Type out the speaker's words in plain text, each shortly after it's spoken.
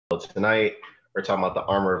tonight we're talking about the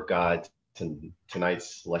armor of God.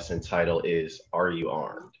 Tonight's lesson title is Are You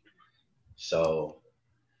Armed? So,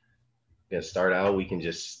 to start out, we can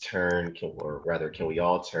just or rather, can we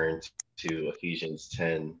all turn to Ephesians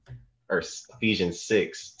 10 or Ephesians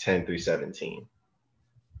 6, 10 through 17?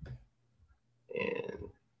 And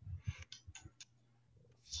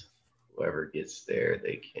whoever gets there,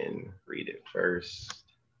 they can read it first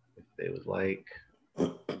if they would like.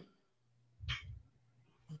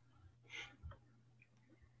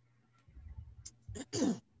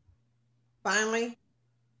 Finally,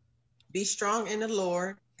 be strong in the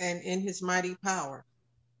Lord and in his mighty power.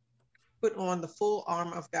 Put on the full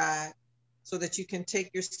armor of God so that you can take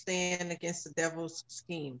your stand against the devil's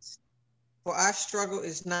schemes. For our struggle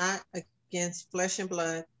is not against flesh and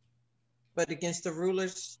blood, but against the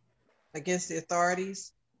rulers, against the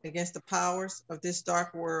authorities, against the powers of this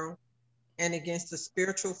dark world, and against the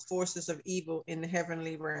spiritual forces of evil in the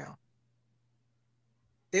heavenly realm.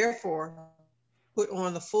 Therefore, put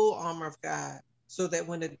on the full armor of God, so that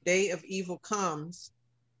when the day of evil comes,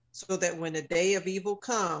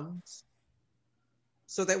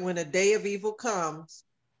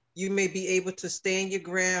 you may be able to stand your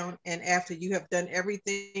ground, and after you have done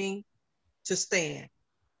everything, to stand.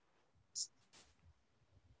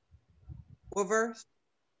 What verse?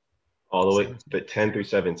 All the way to 10 through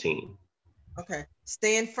 17. Okay.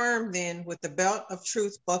 Stand firm then with the belt of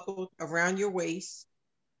truth buckled around your waist,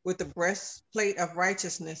 with the breastplate of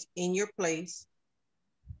righteousness in your place,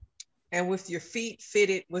 and with your feet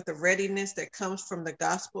fitted with the readiness that comes from the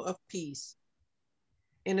gospel of peace.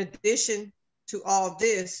 In addition to all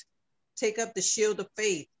this, take up the shield of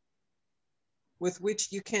faith, with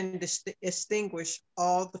which you can extinguish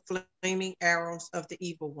all the flaming arrows of the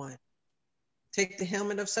evil one. Take the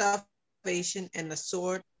helmet of salvation and the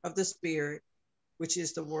sword of the Spirit, which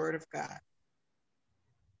is the word of God.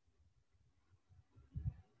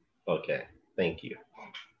 Okay, thank you.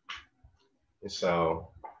 And so,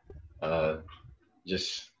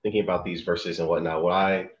 just thinking about these verses and whatnot, what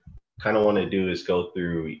I kind of want to do is go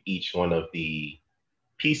through each one of the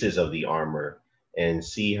pieces of the armor and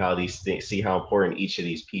see how important each of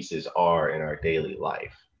these pieces are in our daily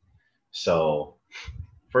life. So,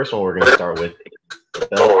 first one we're going to start with is the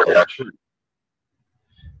belt of truth.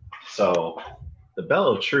 So, the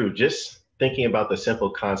belt of truth, just thinking about the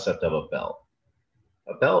simple concept of a belt.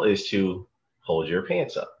 A belt is to hold your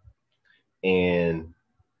pants up. And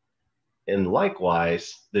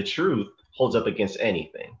likewise, the truth holds up against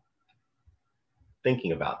anything.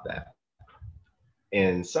 Thinking about that.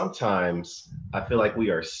 And sometimes I feel like we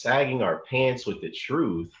are sagging our pants with the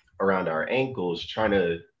truth around our ankles, trying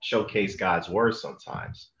to showcase God's word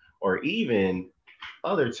sometimes. Or even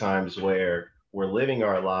other times where we're living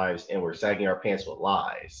our lives and we're sagging our pants with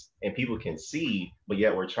lies. And people can see, but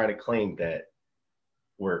yet we're trying to claim that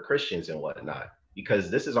we're Christians and whatnot.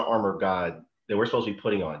 Because this is an armor of God that we're supposed to be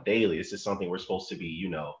putting on daily. This is something we're supposed to be,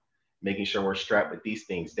 making sure we're strapped with these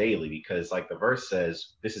things daily, because like the verse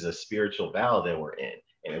says, this is a spiritual battle that we're in.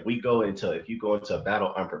 And if you go into a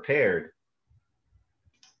battle unprepared,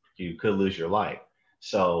 you could lose your life.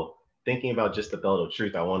 So thinking about just the belt of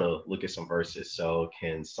truth, I want to look at some verses. So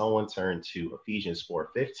can someone turn to Ephesians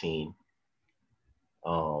 4:15?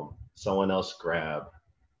 Someone else grab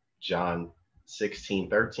John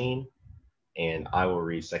 16:13, and I will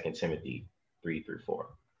read 2 Timothy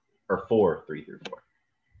 3-4, or 4:3-4.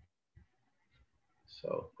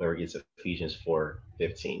 So whoever gets Ephesians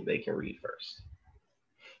 4:15, they can read first.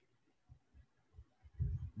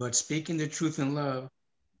 But speaking the truth in love,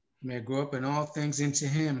 may grow up in all things into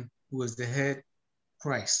him who is the head,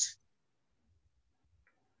 Christ.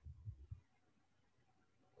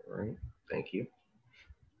 All right, thank you.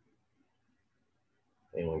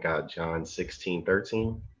 Anyone got John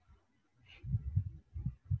 16:13?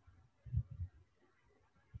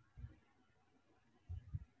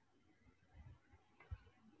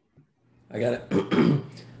 I got it.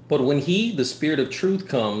 But when he, the Spirit of truth,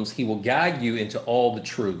 comes, he will guide you into all the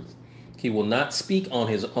truth. He will not speak on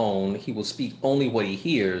his own. He will speak only what he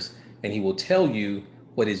hears, and he will tell you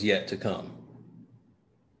what is yet to come.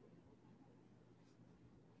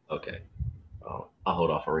 Okay. I'll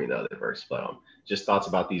hold off and read the other verse, but just thoughts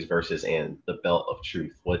about these verses and the belt of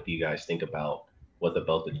truth. What do you guys think about what the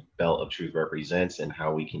belt of truth represents and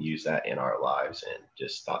how we can use that in our lives, and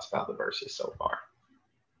just thoughts about the verses so far?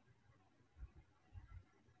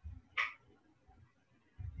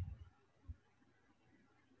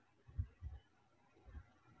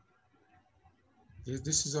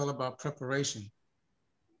 This is all about preparation.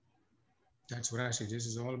 That's what I say. This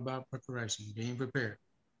is all about preparation, being prepared.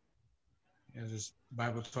 As the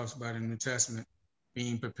Bible talks about in the New Testament,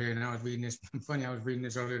 being prepared. And I was reading this, funny, I was reading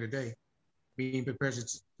this earlier today, being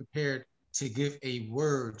prepared to give a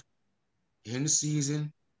word in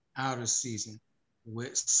season, out of season,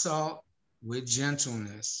 with salt, with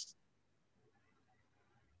gentleness,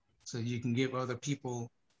 so you can give other people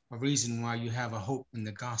a reason why you have a hope in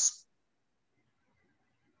the gospel.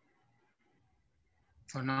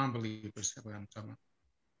 For non-believers, that's what I'm talking about.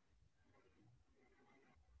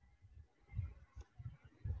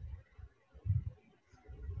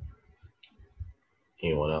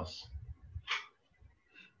 Anyone else?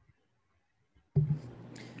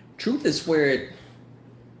 Truth is where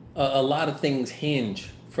a lot of things hinge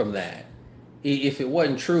from that. If it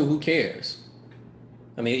wasn't true, who cares?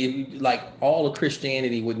 I mean, like all of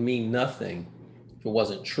Christianity would mean nothing if it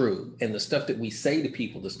wasn't true. And the stuff that we say to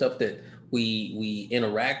people, the stuff that we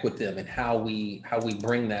interact with them, and how we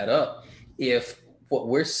bring that up, if what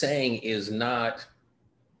we're saying is not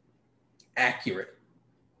accurate,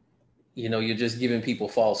 you're just giving people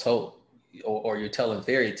false hope, or you're telling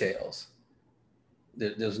fairy tales.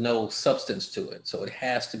 There's no substance to it, so it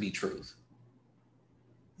has to be truth.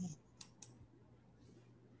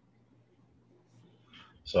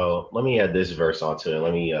 So let me add this verse onto it.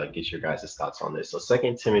 Let me get your guys' thoughts on this. So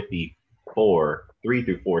 2 Timothy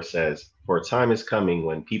 4:3-4 says, "For a time is coming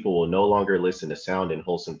when people will no longer listen to sound and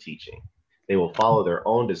wholesome teaching. They will follow their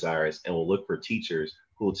own desires and will look for teachers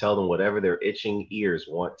who will tell them whatever their itching ears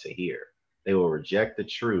want to hear. They will reject the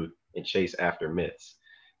truth and chase after myths."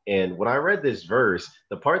 And when I read this verse,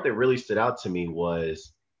 the part that really stood out to me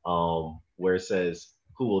was where it says,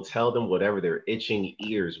 "Who will tell them whatever their itching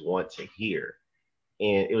ears want to hear."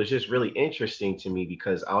 And it was just really interesting to me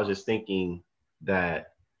because I was just thinking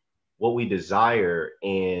that what we desire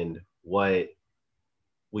and what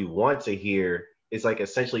we want to hear is like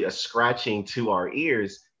essentially a scratching to our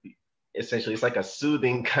ears. Essentially, it's like a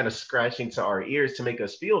soothing kind of scratching to our ears to make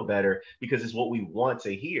us feel better because it's what we want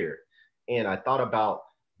to hear. And I thought about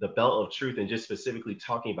the belt of truth and just specifically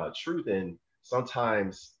talking about truth. And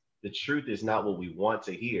sometimes the truth is not what we want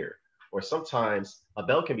to hear. Or sometimes a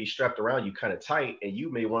belt can be strapped around you kind of tight and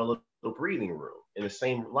you may want a little breathing room in the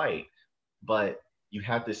same light, but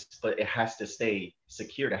but it has to stay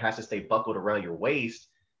secured. It has to stay buckled around your waist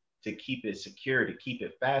to keep it secure, to keep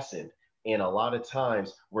it fastened. And a lot of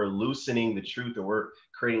times we're loosening the truth, or we're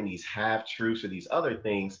creating these half truths or these other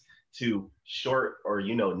things to short or,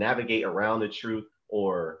 navigate around the truth,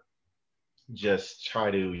 or just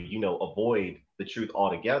try to, avoid the truth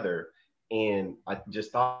altogether. And I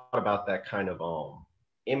just thought about that kind of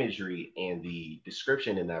imagery and the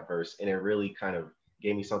description in that verse, and it really kind of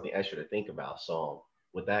gave me something extra to think about. So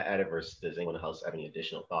with that added verse, does anyone else have any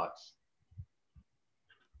additional thoughts?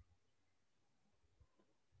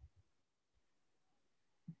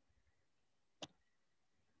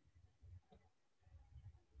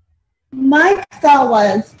 My thought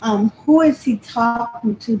was, who is he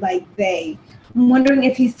talking to by they? I'm wondering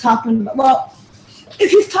if he's talking about, well, if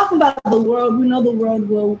he's talking about the world, we know the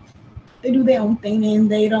world they do their own thing and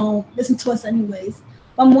they don't listen to us anyways.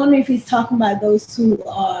 I'm wondering if he's talking about those who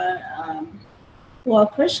are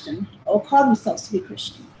Christian or call themselves to be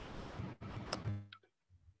Christian.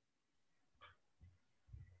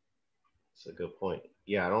 That's a good point.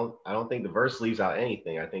 Yeah, I don't think the verse leaves out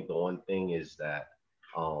anything. I think the one thing is that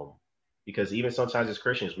because even sometimes as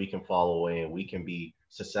Christians we can fall away and we can be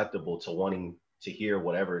susceptible to wanting to hear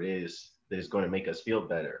whatever it is that is going to make us feel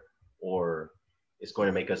better, or it's going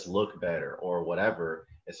to make us look better, or whatever.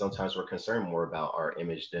 And sometimes we're concerned more about our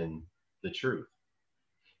image than the truth.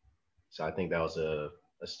 So I think that was a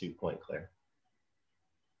astute point, Claire.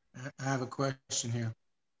 I have a question here.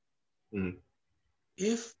 Mm-hmm.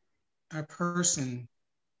 If a person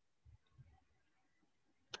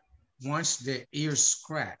wants their ears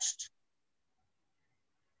scratched,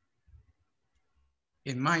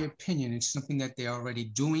 in my opinion, it's something that they're already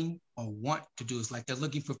doing or want to do. It's like they're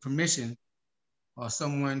looking for permission or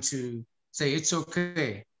someone to say it's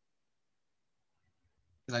okay.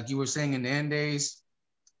 Like you were saying, in the end days,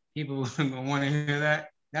 people don't want to hear that.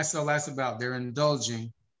 That's all that's about. They're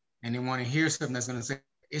indulging and they want to hear something that's going to say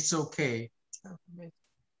it's okay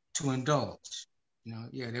to indulge.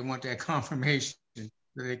 They want that confirmation that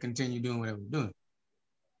they continue doing whatever they're doing.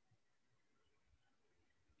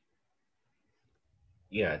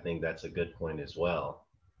 Yeah, I think that's a good point as well.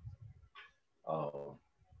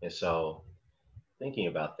 And so thinking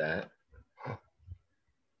about that,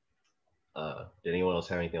 did anyone else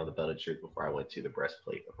have anything on the belt of truth before I went to the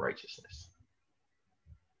breastplate of righteousness?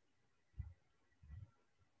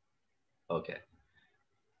 Okay.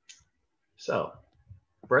 So,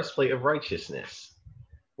 breastplate of righteousness.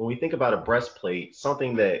 when we think about a breastplate,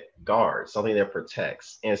 something that guards, something that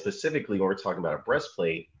protects, and specifically when we're talking about a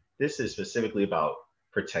breastplate, this is specifically about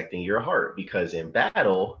protecting your heart, because in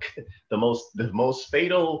battle, the most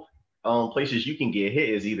fatal places you can get hit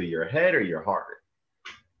is either your head or your heart.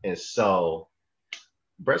 And so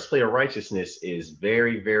breastplate of righteousness is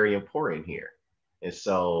very, very important here. And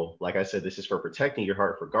so, like I said, this is for protecting your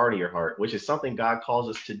heart, for guarding your heart, which is something God calls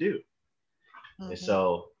us to do. And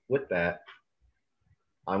so with that,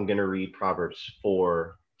 I'm going to read Proverbs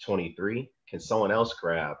 4:23. Can someone else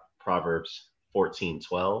grab Proverbs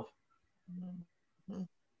 14:12?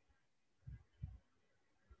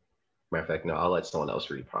 Matter of fact, no, I'll let someone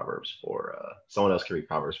else read Proverbs 4. Someone else can read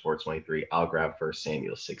Proverbs 4:23. I'll grab 1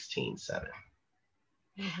 Samuel 16:7.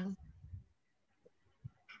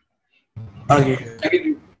 Okay, I can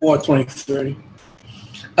do 4:23.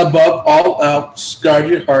 Above all else, guard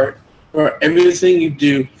your heart, for everything you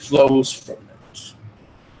do flows from it.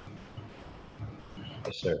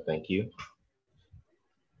 Yes, sir. Thank you.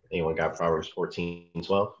 Anyone got Proverbs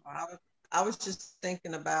 14:12? I was just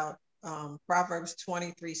thinking about Proverbs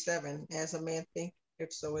 23:7. As a man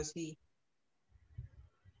thinketh, so is he.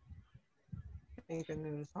 Thinking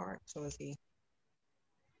in his heart, so is he.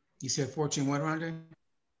 You said 14 what, Rondé?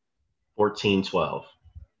 14:12.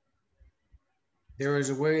 There is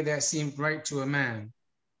a way that seems right to a man,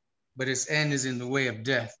 but its end is in the way of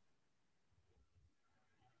death.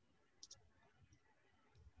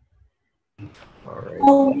 All right.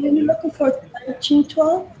 Oh, you're looking for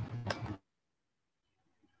 13:12?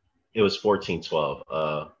 It was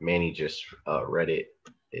 14:12. Manny just read it.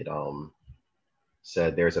 It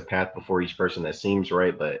said there's a path before each person that seems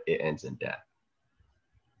right, but it ends in death.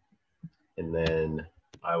 And then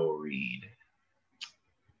I will read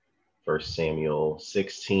 1 Samuel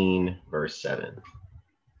 16, verse 7.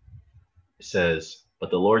 It says, but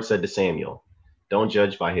the Lord said to Samuel, don't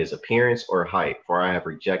judge by his appearance or height, for I have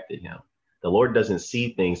rejected him. The Lord doesn't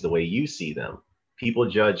see things the way you see them. People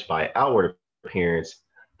judge by outward appearance,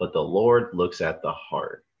 but the Lord looks at the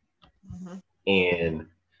heart. And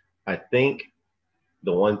I think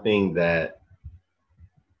the one thing that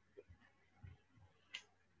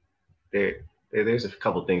there's a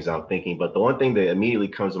couple things I'm thinking, but the one thing that immediately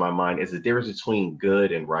comes to my mind is the difference between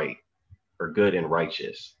good and right, or good and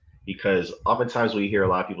righteous. Because oftentimes we hear a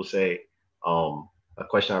lot of people say, a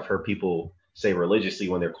question I've heard people say religiously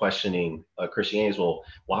when they're questioning Christianity is, well,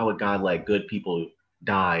 why would God let good people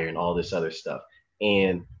die and all this other stuff?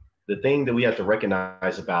 And the thing that we have to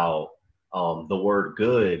recognize about the word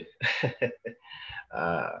good,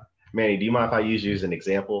 Manny, do you mind if I use you as an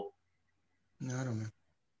example? No, I don't know.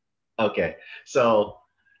 Okay, so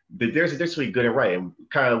there's a difference between good and right, and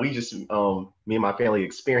kind of we just me and my family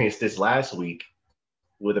experienced this last week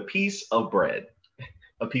with a piece of bread,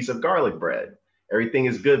 a piece of garlic bread. Everything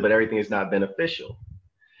is good, but everything is not beneficial.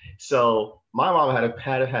 So my mom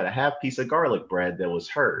had a half piece of garlic bread that was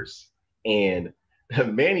hers, and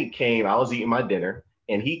Manny came. I was eating my dinner,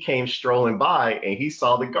 and he came strolling by, and he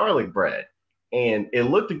saw the garlic bread, and it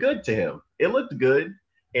looked good to him. It looked good.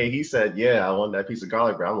 And he said, yeah, I want that piece of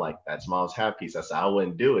garlic bread. I'm like, that's mom's half piece. I said, I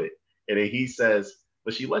wouldn't do it. And then he says,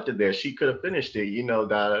 but she left it there. She could have finished it, da,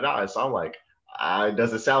 da, da. So I'm like, it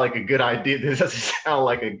doesn't sound like a good idea. This doesn't sound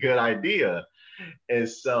like a good idea. And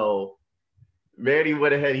so Manny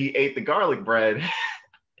went ahead, he ate the garlic bread.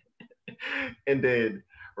 And then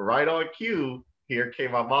right on cue, here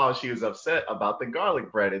came my mom. She was upset about the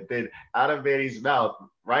garlic bread. And then out of Manny's mouth,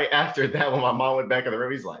 right after that, when my mom went back in the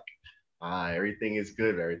room, he's like, everything is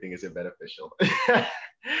good, but everything isn't beneficial.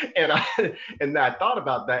 and I thought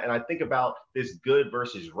about that, and I think about this good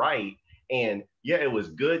versus right. And yeah, it was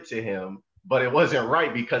good to him, but it wasn't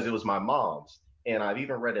right because it was my mom's. And I've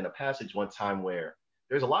even read in a passage one time where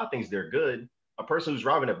there's a lot of things that are good. A person who's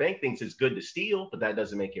robbing a bank thinks it's good to steal, but that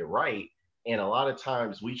doesn't make it right. And a lot of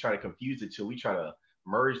times we try to confuse the two. We try to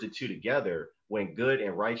merge the two together when good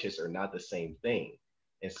and righteous are not the same thing.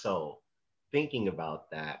 And so thinking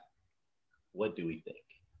about that, what do we think?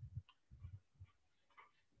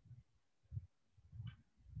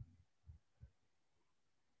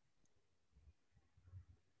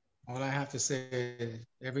 All I have to say is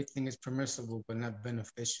everything is permissible, but not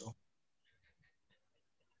beneficial.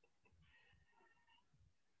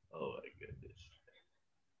 Oh my goodness.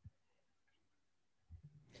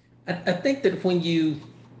 I think that when you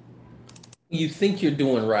think you're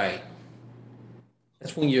doing right,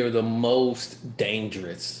 that's when you're the most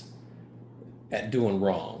dangerous at doing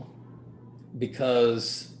wrong,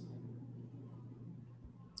 because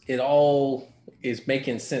it all is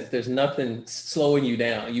making sense. There's nothing slowing you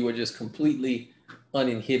down. You are just completely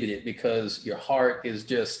uninhibited because your heart is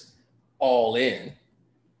just all in.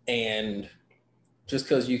 And just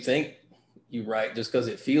because you think you're right, just because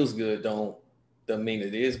it feels good, doesn't mean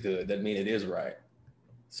it is good. Doesn't mean it is right.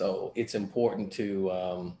 So it's important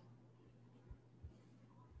to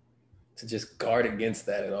just guard against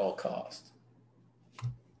that at all costs.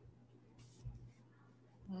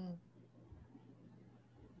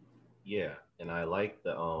 Yeah, and I like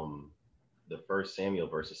the first Samuel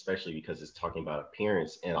verse especially because it's talking about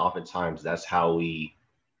appearance, and oftentimes that's how we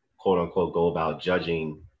quote unquote go about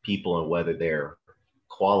judging people and whether they're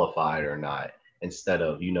qualified or not, instead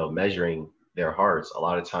of measuring their hearts. A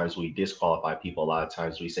lot of times we disqualify people. A lot of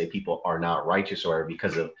times we say people are not righteous or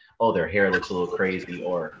because of, oh, their hair looks a little crazy,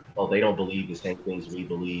 or oh, they don't believe the same things we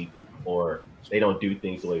believe, or they don't do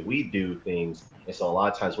things the way we do things. And so a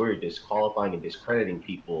lot of times we're disqualifying and discrediting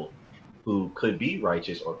people who could be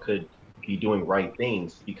righteous or could be doing right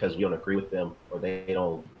things because we don't agree with them or they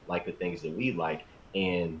don't like the things that we like.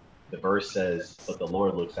 And the verse says, but the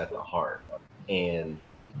Lord looks at the heart. And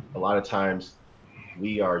a lot of times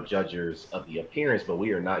we are judges of the appearance, but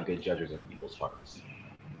we are not good judges of people's hearts.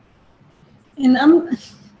 And I'm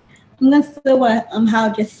gonna say what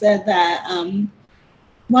Hal just said, that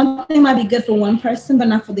one thing might be good for one person, but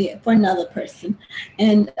not for another person.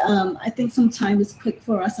 And I think sometimes it's quick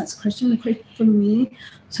for us as Christians, quick for me,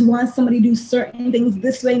 to want somebody to do certain things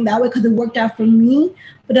this way and that way because it worked out for me,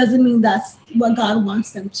 but doesn't mean that's what God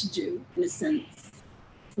wants them to do, in a sense.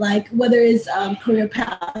 Like whether it's career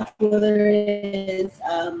path, whether it's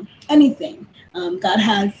anything, God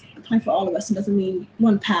has a plan for all of us. It doesn't mean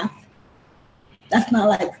one path. That's not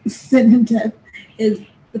like sin and death is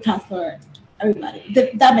the path for everybody.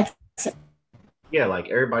 That makes sense. Yeah, like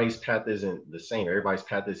everybody's path isn't the same. Everybody's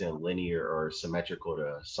path isn't linear or symmetrical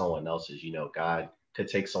to someone else's. God could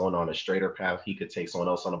take someone on a straighter path. He could take someone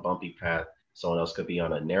else on a bumpy path. Someone else could be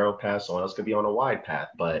on a narrow path. Someone else could be on a wide path.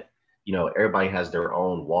 But everybody has their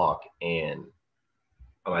own walk. And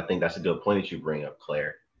I think that's a good point that you bring up,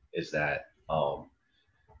 Claire, is that,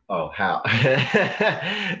 how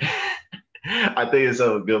I think it's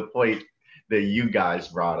a good point that you guys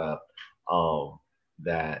brought up,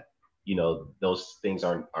 that, those things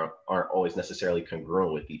aren't always necessarily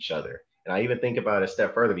congruent with each other. And I even think about it a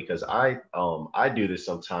step further because I do this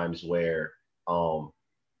sometimes where,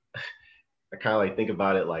 I kind of like think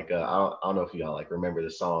about it like I don't know if y'all like remember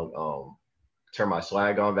the song "Turn My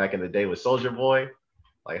Swag On" back in the day with Soldier Boy,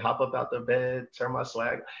 like hop up out the bed, turn my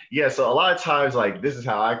swag. Yeah, so a lot of times like this is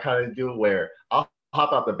how I kind of do it, where I'll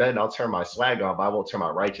hop out the bed and I'll turn my swag on, but I won't turn my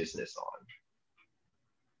righteousness on.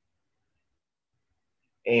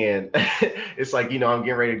 And it's like, I'm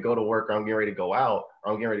getting ready to go to work, or I'm getting ready to go out,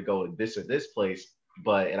 or I'm getting ready to go to this or this place,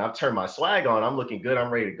 and I've turned my swag on, I'm looking good,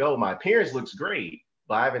 I'm ready to go. My appearance looks great,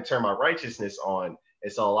 but I haven't turned my righteousness on.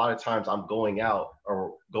 And so a lot of times I'm going out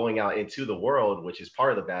into the world, which is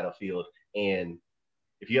part of the battlefield. And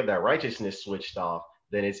if you have that righteousness switched off,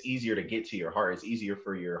 then it's easier to get to your heart. It's easier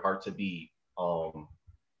for your heart to be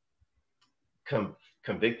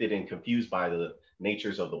convicted and confused by the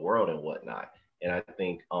natures of the world and whatnot. And I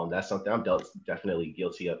think that's something I'm definitely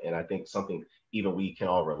guilty of. And I think something even we can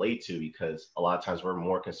all relate to, because a lot of times we're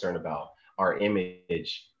more concerned about our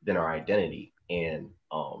image than our identity. And,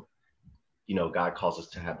 God calls us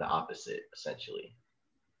to have the opposite, essentially.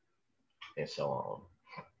 And so,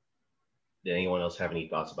 did anyone else have any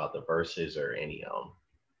thoughts about the verses or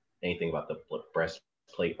anything about the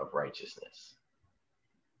breastplate of righteousness?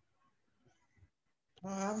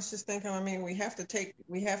 Well, I was just thinking, I mean, we have to take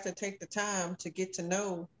the time to get to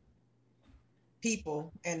know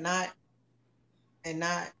people and not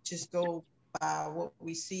just go by what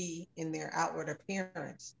we see in their outward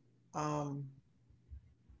appearance.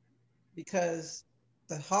 Because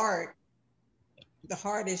the heart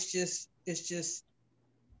is just it's just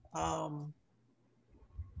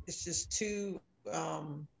too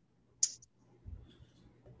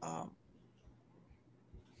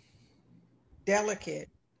delicate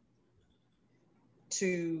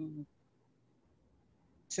to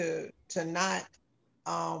not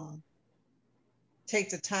take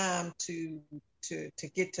the time to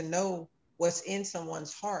get to know what's in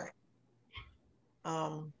someone's heart.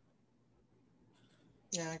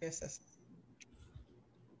 Yeah, I guess that's.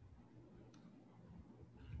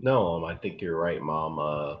 No, I think you're right, Mom.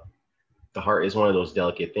 The heart is one of those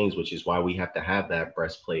delicate things, which is why we have to have that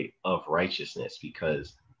breastplate of righteousness,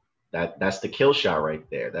 because that's the kill shot right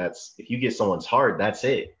there. That's, if you get someone's heart, that's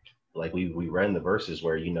it. Like we read in the verses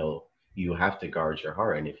where, you have to guard your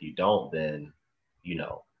heart. And if you don't, then,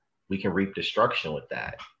 we can reap destruction with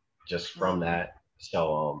that, just from that.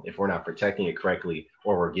 So if we're not protecting it correctly,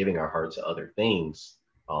 or we're giving our heart to other things,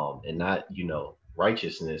 and not,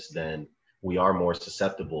 righteousness, then we are more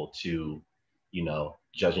susceptible to,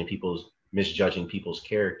 misjudging people's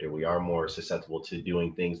character. We are more susceptible to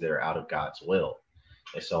doing things that are out of God's will.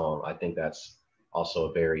 And so I think that's also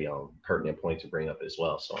a very pertinent point to bring up as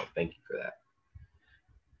well. So thank you for that.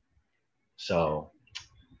 So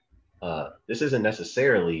this isn't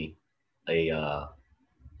necessarily a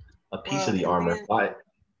piece of the armor, but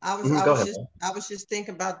go ahead. I was just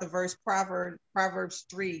thinking about the verse Proverbs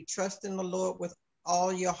 3, trust in the Lord with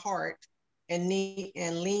all your heart and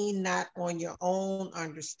lean not on your own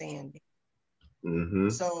understanding. Mm-hmm.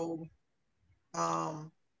 So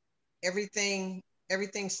everything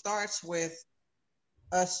starts with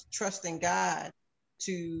us trusting God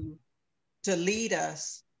to lead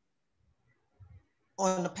us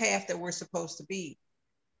on the path that we're supposed to be.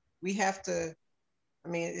 We have to, I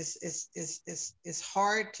mean, it's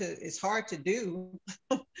hard to do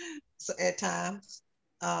so at times,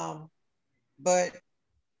 but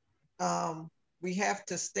we have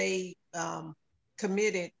to stay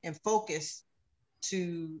committed and focused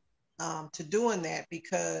to doing that,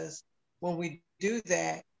 because when we do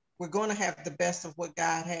that, we're going to have the best of what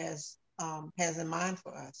God has in mind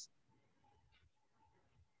for us.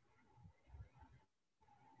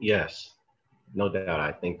 Yes, no doubt.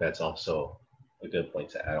 I think that's also a good point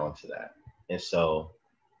to add on to that. And so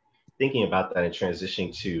thinking about that and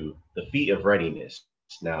transitioning to the feat of readiness.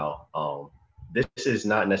 Now, this is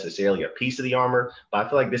not necessarily a piece of the armor, but I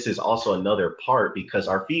feel like this is also another part, because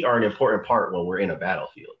our feet are an important part when we're in a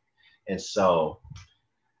battlefield. And so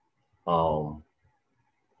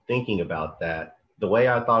thinking about that, the way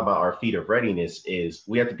I thought about our feat of readiness is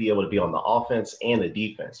we have to be able to be on the offense and the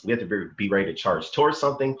defense. We have to be ready to charge towards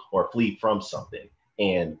something or flee from something.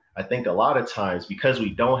 And I think a lot of times, because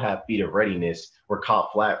we don't have feat of readiness, we're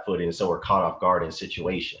caught flat-footed, and so we're caught off guard in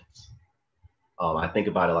situations. I think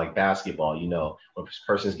about it like basketball. When a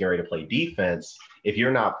person's getting ready to play defense, if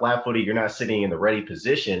you're not flat-footed, you're not sitting in the ready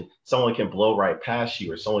position, someone can blow right past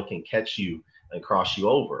you, or someone can catch you and cross you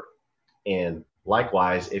over. And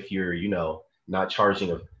likewise, if you're, not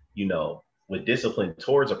charging with discipline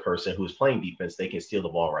towards a person who's playing defense, they can steal the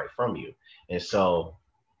ball right from you. And so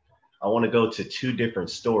I want to go to two different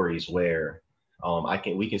stories where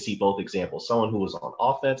we can see both examples, someone who was on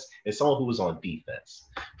offense and someone who was on defense.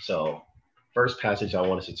 So first passage I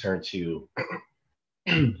want us to turn to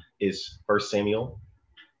is 1 Samuel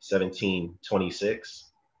 17:26.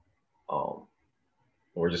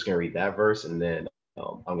 We're just going to read that verse, and then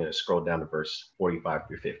I'm going to scroll down to verse 45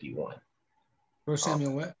 through 51. 1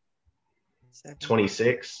 Samuel what?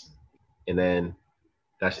 26, and then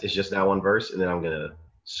it's just that one verse, and then I'm going to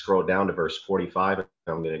scroll down to verse 45, and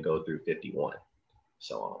I'm going to go through 51.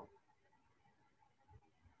 So,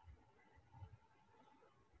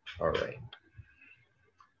 all right.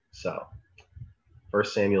 So, 1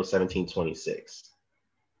 Samuel 17:26.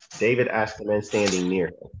 David asked the men standing near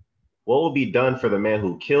him, "What will be done for the man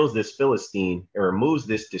who kills this Philistine and removes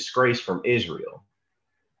this disgrace from Israel?"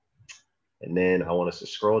 And then I want us to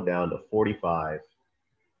scroll down to 45,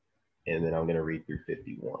 and then I'm going to read through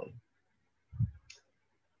 51.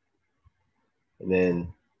 And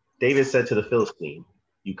then David said to the Philistine,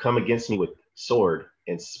 "You come against me with sword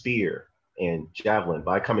and spear and javelin,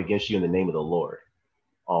 but I come against you in the name of the Lord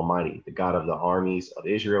Almighty, the God of the armies of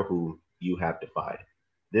Israel, whom you have defied.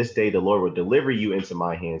 This day the Lord will deliver you into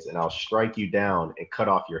my hands, and I'll strike you down and cut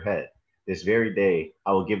off your head. This very day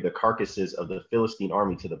I will give the carcasses of the Philistine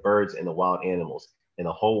army to the birds and the wild animals, and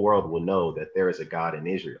the whole world will know that there is a God in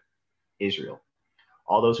Israel.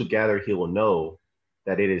 All those who gather here will know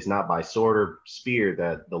that it is not by sword or spear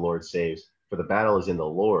that the Lord saves, for the battle is in the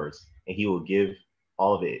Lord's, and he will give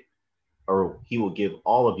all of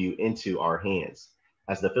you into our hands."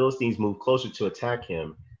 As the Philistines moved closer to attack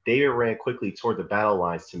him, David ran quickly toward the battle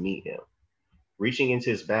lines to meet him. Reaching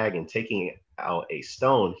into his bag and taking out a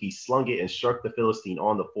stone, he slung it and struck the Philistine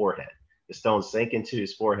on the forehead. The stone sank into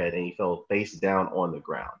his forehead, and he fell face down on the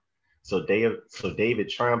ground. So David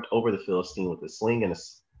triumphed over the Philistine with a sling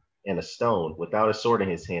and a stone, without a sword in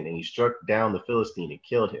his hand, and he struck down the Philistine and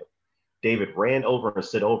killed him. David ran over and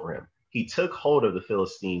stood over him. He took hold of the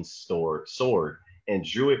Philistine's sword and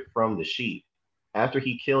drew it from the sheath. After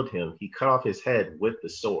he killed him, he cut off his head with the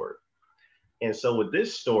sword. And so with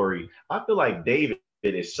this story, I feel like David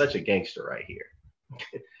is such a gangster right here.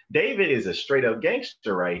 David is a straight up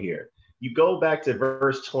gangster right here. You go back to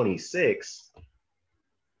verse 26,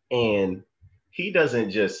 and he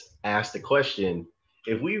doesn't just ask the question.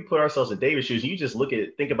 If we put ourselves in David's shoes, you just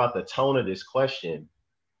think about the tone of this question.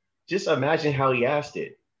 Just imagine how he asked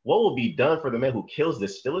it. What will be done for the man who kills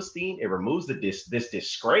this Philistine and removes this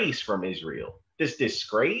disgrace from Israel? This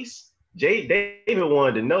disgrace? David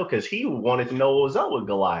wanted to know because he wanted to know what was up with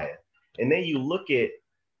Goliath. And then you look at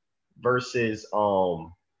verses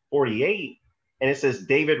 48, and it says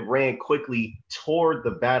David ran quickly toward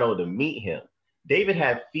the battle to meet him. David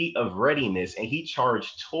had feet of readiness, and he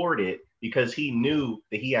charged toward it because he knew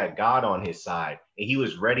that he had God on his side, and he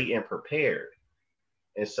was ready and prepared.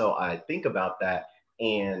 And so I think about that,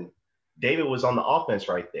 and David was on the offense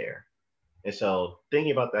right there. And so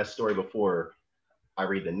thinking about that story before I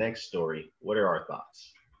read the next story, what are our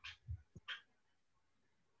thoughts?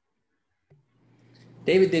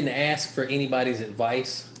 David didn't ask for anybody's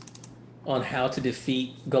advice on how to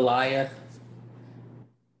defeat Goliath.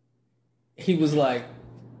 He was like,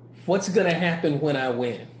 what's going to happen when I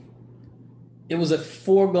win? It was a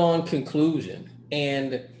foregone conclusion.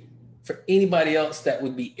 And for anybody else, that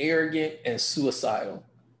would be arrogant and suicidal.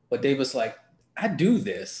 But David's like, I do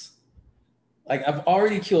this. Like, I've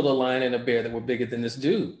already killed a lion and a bear that were bigger than this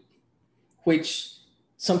dude, which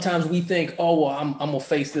sometimes we think, oh, well, I'm going to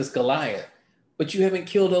face this Goliath. But you haven't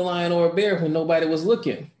killed a lion or a bear when nobody was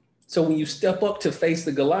looking. So when you step up to face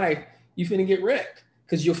the Goliath, you're finna get wrecked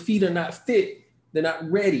because your feet are not fit. They're not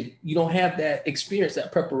ready. You don't have that experience,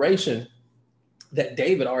 that preparation that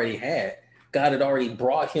David already had. God had already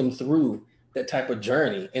brought him through that type of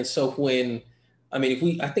journey. And so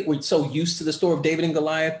I think we're so used to the story of David and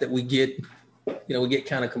Goliath that we get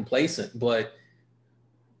kind of complacent, but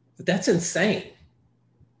that's insane.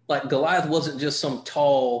 Like, Goliath wasn't just some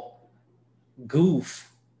tall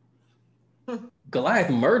goof. Goliath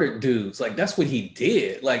murdered dudes. Like, that's what he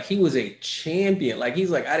did. Like, he was a champion. Like, he's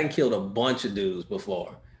like, I done killed a bunch of dudes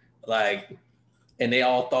before. Like, and they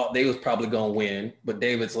all thought they was probably gonna win. But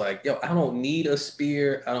David's like, yo, I don't need a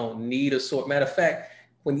spear. I don't need a sword. Matter of fact,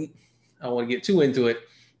 I don't want to get too into it,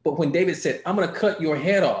 but when David said, I'm gonna cut your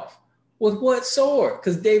head off, with what sword?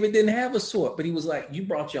 Because David didn't have a sword, but he was like, you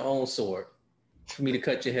brought your own sword for me to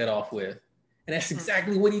cut your head off with. And that's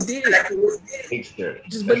exactly what he did. Gangster.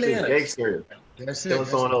 Just bananas. Gangster. That's Killing it.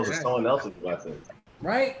 someone else's weapon.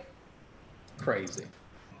 Right? Crazy.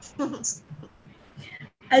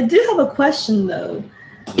 I do have a question though.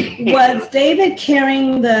 Was David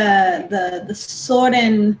carrying the sword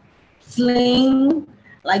and sling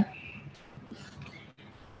like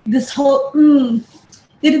this whole?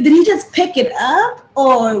 Did he just pick it up,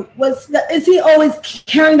 or is he always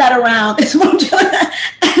carrying that around? Is what I'm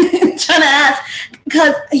trying to ask,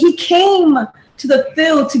 because he came to the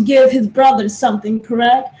field to give his brother something,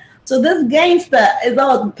 correct? So this gangster is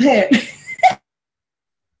all prepared.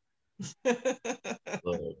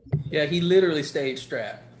 Yeah, he literally stayed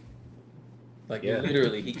strapped. Like,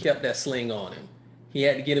 literally, he kept that sling on him. He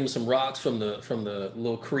had to get him some rocks from the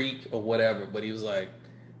little creek or whatever, but he was like,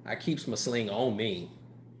 I keeps my sling on me.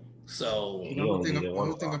 So the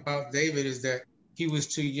whole thing about David is that he was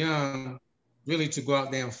too young really to go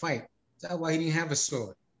out there and fight. That's why he didn't have a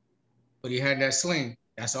sword. But he had that sling.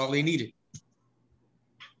 That's all he needed.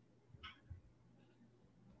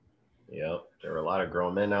 Yep. There were a lot of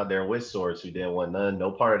grown men out there with swords who didn't want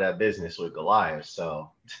no part of that business with Goliath.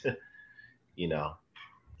 So,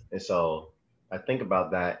 and so I think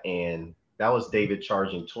about that, and that was David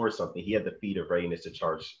charging towards something. He had the feet of readiness to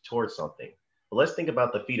charge towards something. But let's think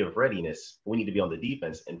about the feet of readiness. We need to be on the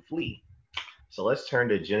defense and flee. So let's turn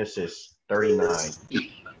to Genesis 39,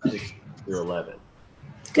 6 through 11.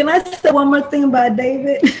 Can I say one more thing about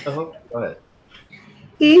David? Go ahead.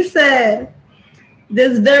 He said,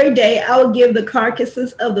 this very day I will give the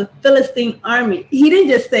carcasses of the Philistine army. He didn't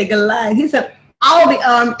just say Goliath. He said all the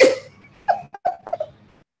army.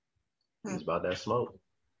 It's about that smoke.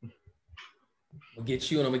 I'll get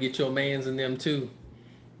you, and I'm going to get your mans and them too.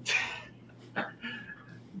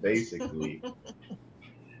 Basically.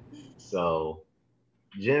 So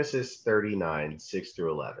Genesis 39, 6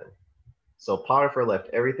 through 11. So Potiphar left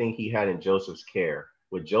everything he had in Joseph's care.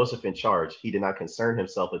 With Joseph in charge, he did not concern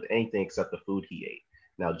himself with anything except the food he ate.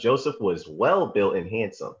 Now Joseph was well built and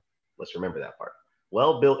handsome. Let's remember that part.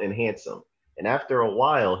 Well built and handsome. And after a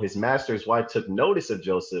while, his master's wife took notice of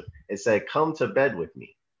Joseph and said, come to bed with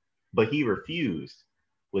me. But he refused.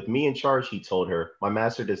 With me in charge, he told her, my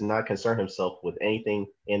master does not concern himself with anything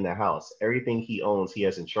in the house. Everything he owns, he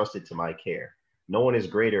has entrusted to my care. No one is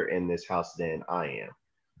greater in this house than I am.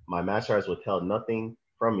 My master has withheld nothing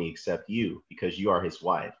from me except you, because you are his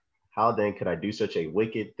wife. How then could I do such a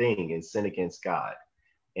wicked thing and sin against God?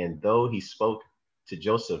 And though he spoke to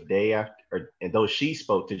Joseph though she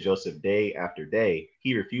spoke to Joseph day after day,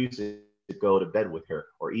 he refused to go to bed with her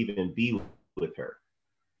or even be with her.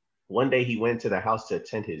 One day he went to the house to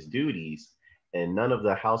attend his duties, and none of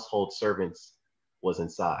the household servants was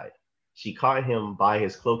inside. She caught him by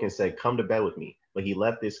his cloak and said, come to bed with me. but he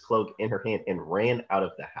left this cloak in her hand and ran out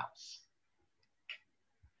of the house.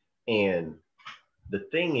 And the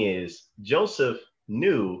thing is, Joseph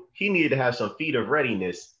knew he needed to have some feet of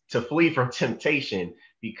readiness to flee from temptation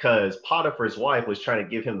because Potiphar's wife was trying to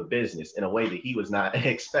give him the business in a way that he was not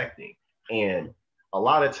expecting. And a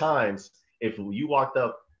lot of times, if you walked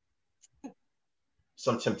up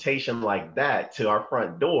some temptation like that to our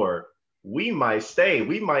front door, we might stay.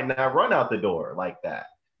 We might not run out the door like that.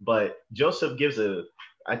 But Joseph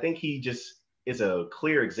I think he just is a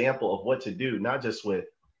clear example of what to do, not just with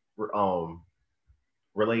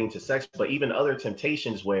relating to sex, but even other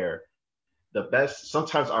temptations where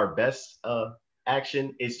sometimes our best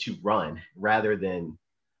action is to run rather than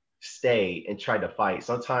stay and try to fight.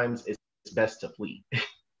 Sometimes it's best to flee.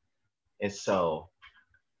 And so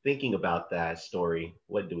thinking about that story,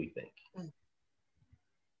 what do we think?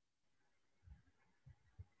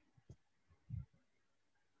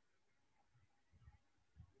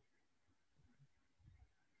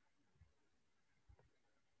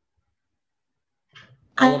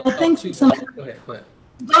 I think some. Go ahead.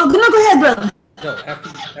 Oh, no, go ahead, brother. No,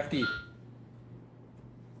 after you.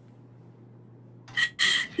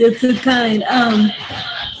 You're too kind.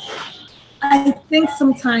 I think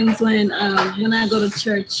sometimes when I go to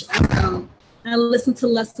church, I listen to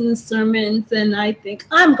lessons, sermons, and I think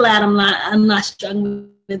I'm glad I'm not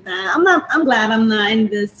struggling with that. I'm glad I'm not in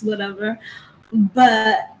this whatever.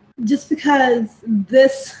 But just because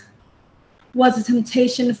this was a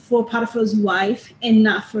temptation for Potiphar's wife and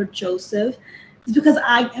not for Joseph, it's because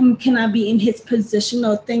cannot be in his position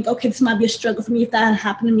or think, okay, this might be a struggle for me if that had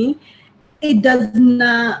happened to me. It does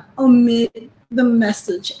not omit the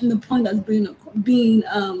message and the point that's being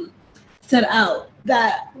set out,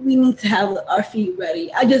 that we need to have our feet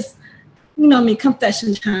ready. I just,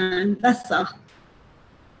 confession time. That's all.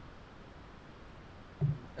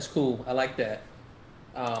 That's cool. I like that.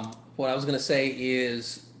 What I was going to say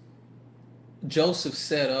is Joseph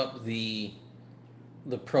set up the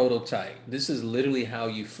prototype. This is literally how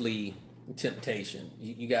you flee temptation.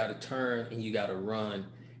 You got to turn and you got to run.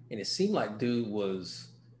 And it seemed like dude was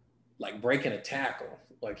like breaking a tackle.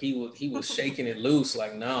 Like he was shaking it loose.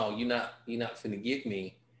 Like, no, you're not finna get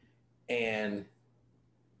me. And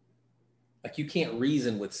like, you can't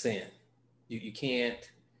reason with sin. You can't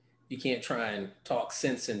try and talk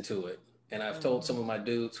sense into it. And I've told some of my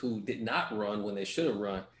dudes who did not run when they should have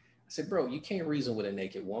run, I said, bro, you can't reason with a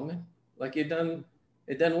naked woman. Like it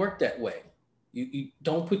doesn't work that way. You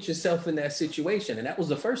don't put yourself in that situation. And that was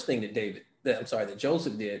the first thing that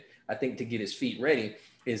Joseph did, I think, to get his feet ready,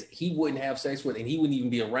 is he wouldn't have sex with, and he wouldn't even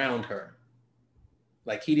be around her.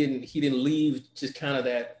 Like he didn't leave just kind of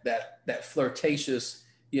that flirtatious,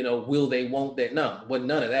 will they, won't they? No, wasn't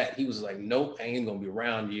none of that. He was like, nope, I ain't gonna be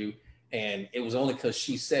around you. And it was only because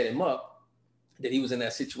she set him up that he was in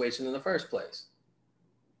that situation in the first place.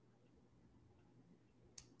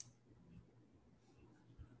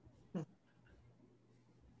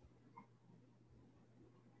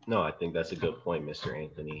 No, I think that's a good point, Mr.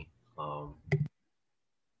 Anthony.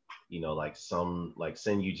 Like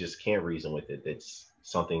sin, you just can't reason with it. It's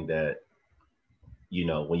something that,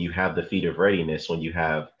 when you have the feet of readiness, when you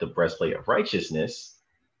have the breastplate of righteousness,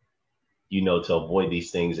 to avoid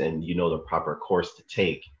these things and the proper course to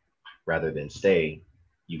take rather than stay,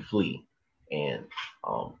 you flee. And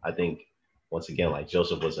I think, once again, like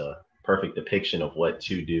Joseph was a perfect depiction of what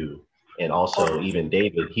to do. And also even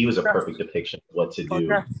David, he was a perfect depiction of what to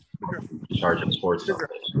do, charging towards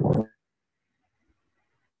something.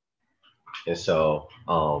 And so,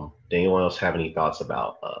 did anyone else have any thoughts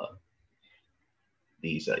about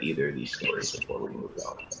either of these stories before we move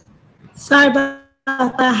on? Sorry about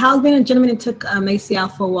that. How's been a gentleman that took Macy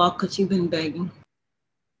out for a walk because she's been begging?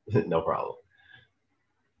 No problem.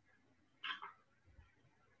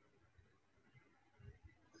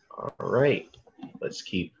 All right, let's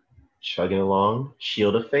keep chugging along.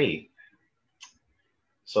 Shield of faith.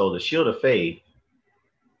 So the shield of faith,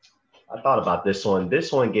 I thought about this one.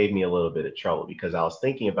 This one gave me a little bit of trouble because I was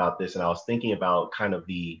thinking about this and I was thinking about kind of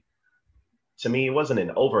to me, it wasn't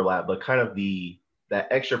an overlap, but kind of that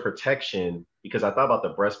extra protection, because I thought about the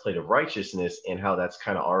breastplate of righteousness and how that's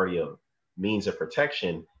kind of already a means of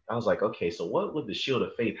protection. I was like, okay, so what would the shield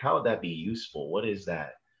of faith, how would that be useful? What is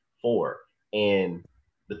that for? And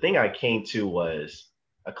the thing I came to was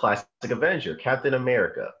a classic Avenger, Captain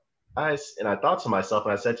America. I thought to myself,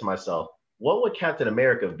 and I said to myself, what would Captain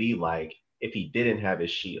America be like if he didn't have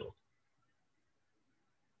his shield?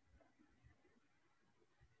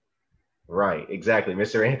 Right, exactly.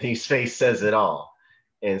 Mr. Anthony's face says it all.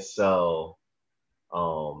 And so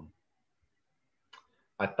I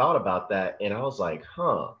thought about that and I was like,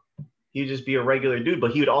 He'd just be a regular dude,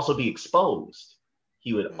 but he would also be exposed.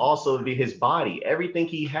 He would also be, his body, everything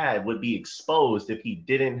he had would be exposed if he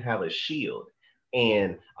didn't have a shield.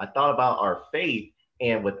 And I thought about our faith,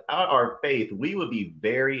 and without our faith, we would be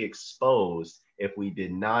very exposed if we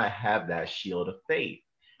did not have that shield of faith.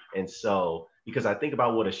 And so, because I think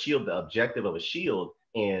about what a shield, the objective of a shield,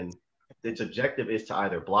 and its objective is to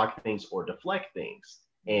either block things or deflect things.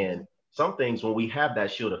 And some things, when we have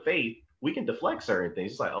that shield of faith, we can deflect certain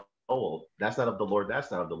things. It's like, oh, well, that's not of the Lord,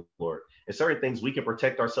 that's not of the Lord. And certain things we can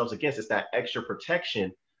protect ourselves against. It's that extra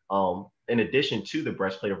protection in addition to the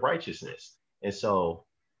breastplate of righteousness. And so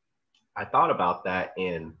I thought about that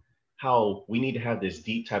and how we need to have this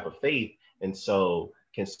deep type of faith. And so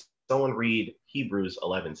can someone read Hebrews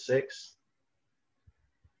 11:6?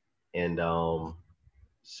 And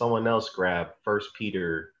someone else grab 1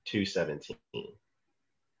 Peter 2:17.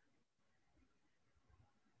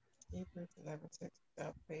 Hebrews 11:6.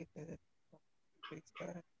 Without faith, it is please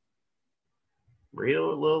God. Read it a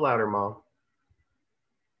little louder, Mom.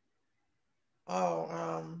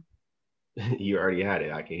 Oh, You already had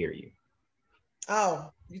it. I can hear you.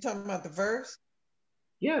 oh, you talking about the verse?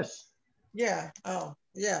 Yes. Yeah. Oh,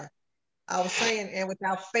 yeah. I was saying, and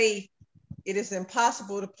without faith, it is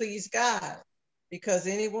impossible to please God, because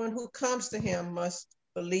anyone who comes to him must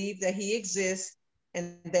believe that he exists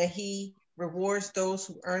and that he rewards those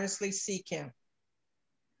who earnestly seek him.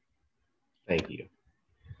 Thank you.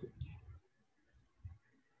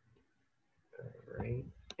 All right.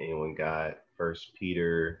 Anyone got 1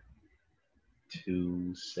 Peter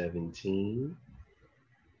 2:17?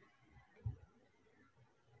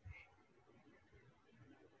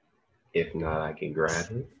 If not, I can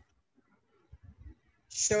grab it.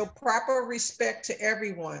 Show proper respect to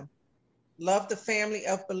everyone. Love the family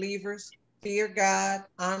of believers. Fear God.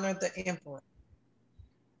 Honor the emperor.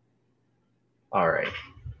 All right.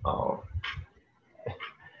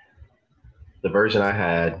 The version I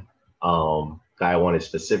had that I wanted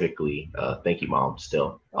specifically, thank you, Mom,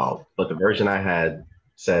 still. But the version I had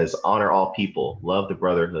says, honor all people, love the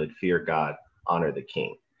brotherhood, fear God, honor the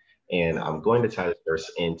king. And I'm going to tie this verse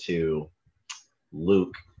into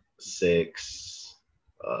Luke 6,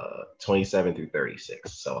 27 through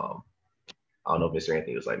 36. So I don't know if Mr.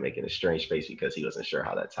 Anthony was like making a strange face because he wasn't sure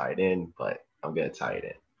how that tied in, but I'm going to tie it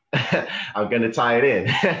in. I'm going to tie it in.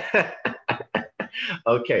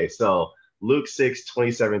 Okay, so Luke 6,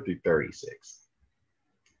 27 through 36.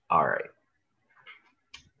 All right.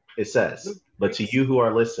 It says, but to you who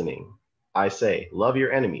are listening, I say, love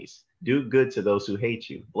your enemies, do good to those who hate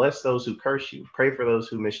you, bless those who curse you, pray for those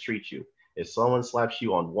who mistreat you. If someone slaps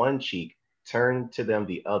you on one cheek, turn to them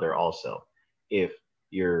the other also. If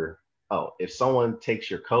someone takes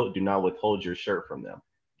your coat, do not withhold your shirt from them.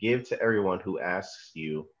 Give to everyone who asks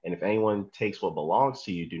you, and if anyone takes what belongs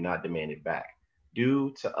to you, do not demand it back.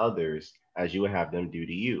 Do to others as you would have them do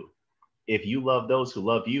to you. If you love those who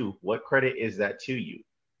love you, what credit is that to you?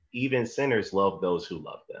 Even sinners love those who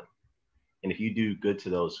love them. And if you do good to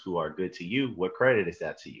those who are good to you, what credit is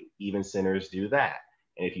that to you? Even sinners do that.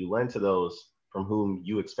 And if you lend to those from whom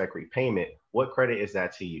you expect repayment, what credit is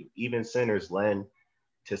that to you? Even sinners lend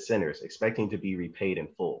to sinners, expecting to be repaid in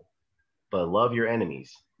full. But love your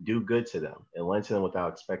enemies, do good to them, and lend to them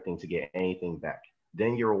without expecting to get anything back.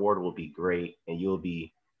 Then your reward will be great, and you will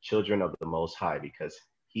be children of the Most High, because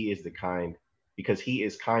he is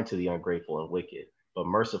kind to the ungrateful and wicked, but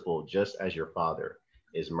merciful just as your Father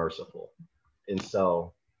is merciful. And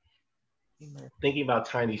so thinking about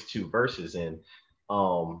tying these two verses in,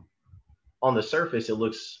 on the surface,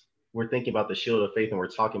 we're thinking about the shield of faith, and we're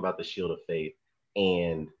talking about the shield of faith.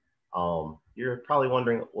 And you're probably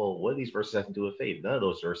wondering, well, what do these verses have to do with faith? None of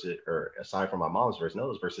those verses, or aside from my mom's verse, none of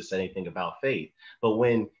those verses said anything about faith. But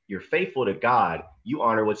when you're faithful to God, you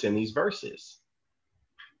honor what's in these verses.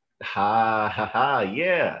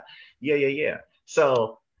 Yeah.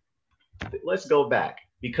 So let's go back,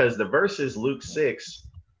 because the verses Luke 6,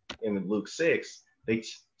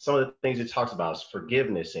 some of the things it talks about is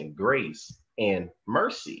forgiveness and grace and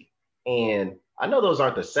mercy. And I know those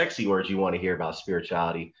aren't the sexy words you want to hear about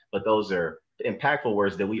spirituality, but those are impactful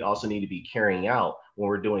words that we also need to be carrying out when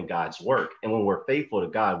we're doing God's work. And when we're faithful to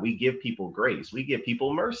God, we give people grace, we give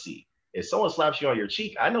people mercy. If someone slaps you on your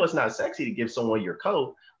cheek, I know it's not sexy to give someone your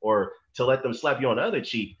coat or to let them slap you on the other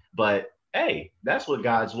cheek, but hey, that's what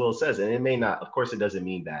God's will says. And it may not, of course, it doesn't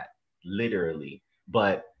mean that literally,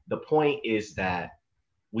 but the point is that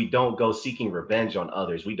we don't go seeking revenge on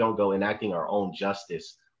others. We don't go enacting our own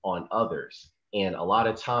justice on others. And a lot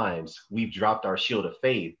of times we've dropped our shield of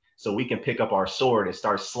faith so we can pick up our sword and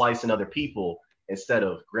start slicing other people instead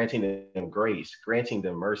of granting them grace, granting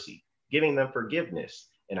them mercy, giving them forgiveness.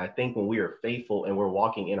 And I think when we are faithful and we're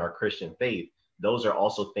walking in our Christian faith, those are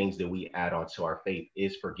also things that we add on to our faith: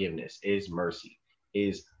 is forgiveness, is mercy,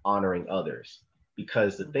 is honoring others.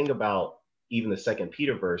 Because the thing about even the 2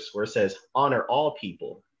 Peter verse where it says, honor all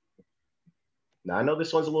people. Now, I know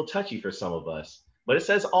this one's a little touchy for some of us, but it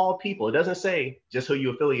says all people. It doesn't say just who you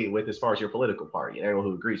affiliate with as far as your political party and everyone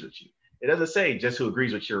who agrees with you. It doesn't say just who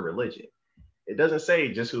agrees with your religion. It doesn't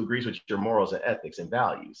say just who agrees with your morals and ethics and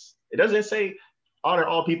values. It doesn't say honor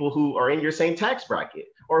all people who are in your same tax bracket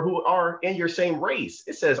or who are in your same race.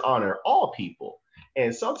 It says honor all people.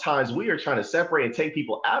 And sometimes we are trying to separate and take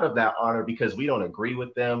people out of that honor because we don't agree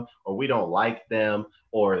with them, or we don't like them,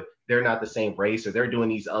 or they're not the same race, or they're doing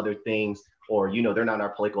these other things, or, they're not in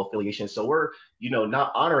our political affiliation. So we're,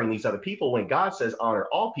 not honoring these other people when God says honor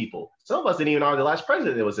all people. Some of us didn't even honor the last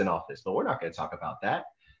president that was in office, but we're not going to talk about that.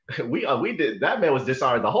 We did. That man was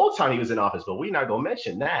dishonored the whole time he was in office, but we're not going to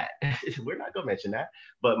mention that. We're not going to mention that.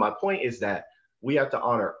 But my point is that we have to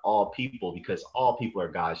honor all people because all people are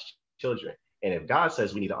God's children. And if God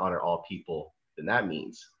says we need to honor all people, then that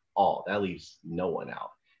means all. That leaves no one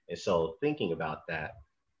out. And so thinking about that,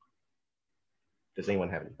 does anyone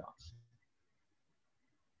have any thoughts?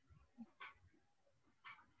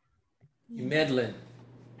 You meddling.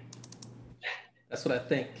 That's what I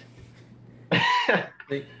think.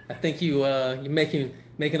 I think you're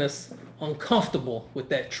making us uncomfortable with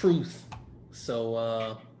that truth.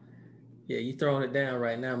 So yeah, you throwing it down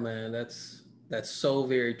right now, man. That's so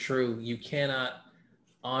very true. You cannot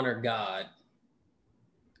honor God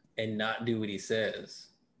and not do what he says.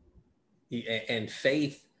 And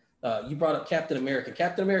faith, you brought up Captain America.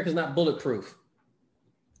 Captain America is not bulletproof.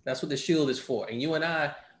 That's what the shield is for. And you and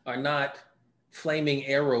I are not flaming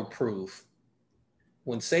arrow proof.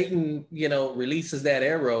 When Satan, releases that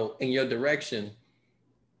arrow in your direction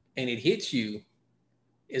and it hits you,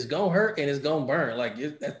 it's going to hurt and it's going to burn. Like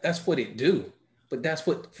that's what it do. But that's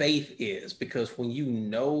what faith is, because when you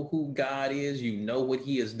know who God is, you know what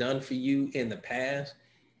he has done for you in the past,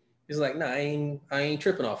 it's like, no, I ain't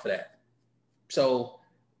tripping off of that. So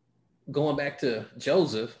going back to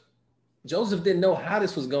Joseph didn't know how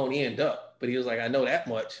this was going to end up, but he was like, I know that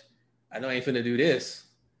much. I know I ain't finna do this.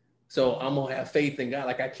 So I'm going to have faith in God.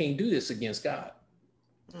 Like, I can't do this against God.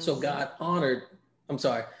 Mm-hmm.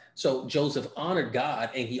 So Joseph honored God,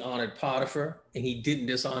 and he honored Potiphar, and he didn't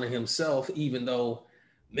dishonor himself, even though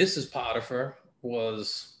Mrs. Potiphar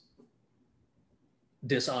was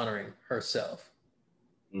dishonoring herself.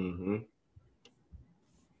 Mm-hmm.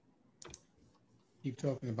 Keep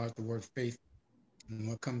talking about the word faith, and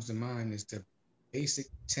what comes to mind is the basic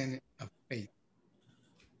tenet of faith.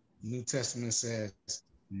 The New Testament says,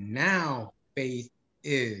 now faith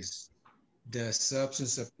is the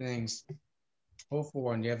substance of things hoped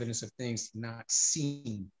for and the evidence of things not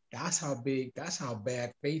seen. That's how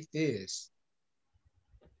bad faith is.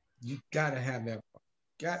 You gotta have that.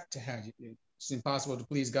 Got to have it. It's impossible to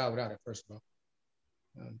please God without it, first of all.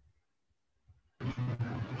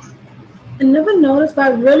 I never noticed, but I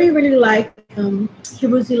really, really like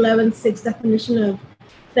Hebrews 11:6 definition of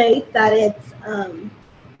faith, that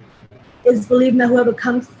it's believing that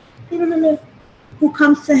who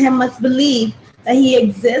comes to him must believe that he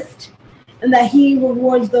exists and that he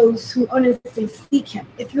rewards those who honestly seek him.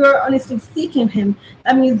 If you're honestly seeking him,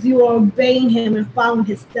 that means you are obeying him and following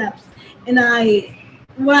his steps. And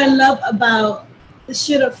what I love about the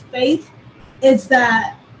shield of faith is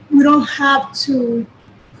that we don't have to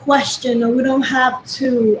question, or we don't have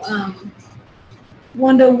to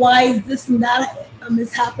wonder why is this and that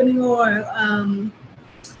is happening, or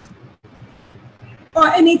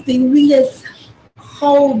anything. We just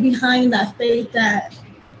hold behind that faith that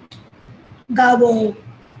God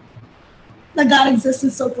exists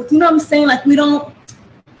and so forth. You know what I'm saying? Like,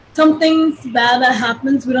 some things bad that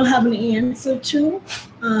happens, we don't have an answer to.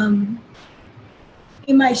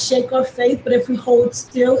 It might shake our faith, but if we hold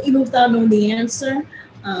still, even without knowing the answer,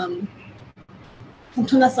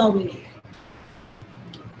 sometimes that's all we need.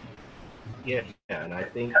 Yeah, and I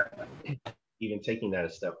think even taking that a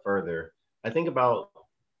step further, I think about,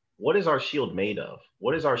 what is our shield made of?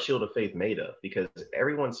 What is our shield of faith made of? Because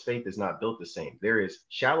everyone's faith is not built the same. There is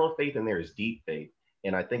shallow faith and there is deep faith.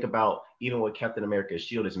 And I think about even what Captain America's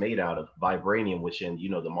shield is made out of, vibranium, which in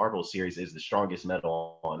the Marvel series is the strongest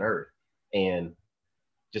metal on Earth. And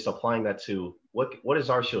just applying that to what is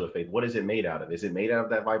our shield of faith? What is it made out of? Is it made out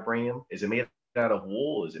of that vibranium? Is it made out of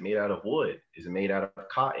wool? Is it made out of wood? Is it made out of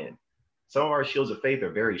cotton? Some of our shields of faith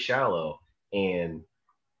are very shallow, and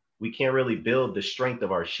we can't really build the strength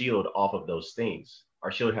of our shield off of those things.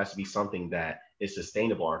 Our shield has to be something that is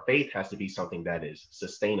sustainable. Our faith has to be something that is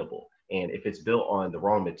sustainable. And if it's built on the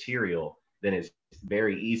wrong material, then it's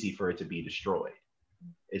very easy for it to be destroyed.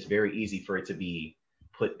 It's very easy for it to be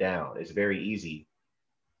put down. It's very easy,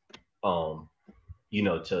 for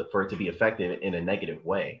it to be effective in a negative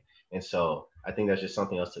way. And so I think that's just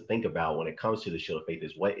something else to think about when it comes to the shield of faith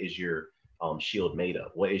is what is your shield made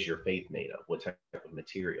of? What is your faith made of? What type of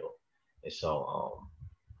material? And so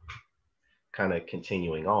kind of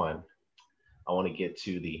continuing on, I want to get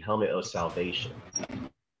to the helmet of salvation.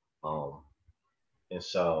 And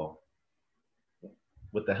so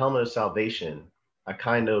with the helmet of salvation, I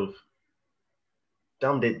kind of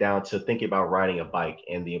dumbed it down to thinking about riding a bike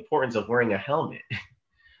and the importance of wearing a helmet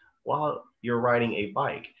while you're riding a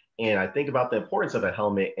bike. And I think about the importance of a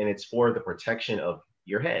helmet, and it's for the protection of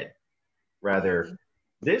your head. Rather,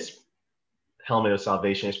 this helmet of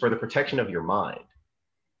salvation is for the protection of your mind.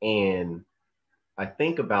 And I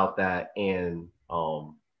think about that, and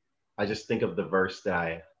I just think of the verse that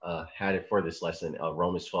I had it for this lesson,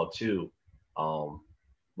 Romans 12:2,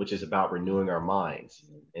 which is about renewing our minds.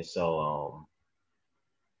 And so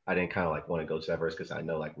I didn't kind of like want to go to that verse because I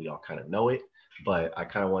know like we all kind of know it, but I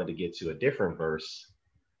kind of wanted to get to a different verse,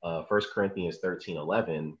 1 Corinthians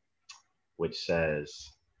 13:11, which says,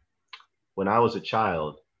 when I was a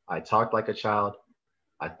child, I talked like a child,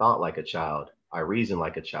 I thought like a child, I reasoned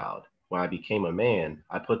like a child. When I became a man,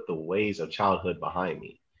 I put the ways of childhood behind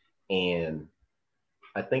me. And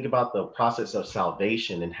I think about the process of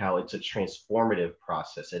salvation and how it's a transformative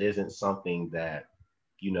process. It isn't something that,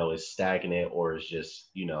 is stagnant or is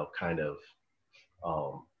just, kind of,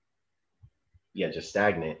 just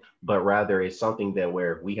stagnant, but rather it's something that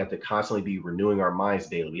where we have to constantly be renewing our minds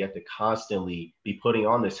daily. We have to constantly be putting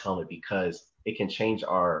on this helmet because it can change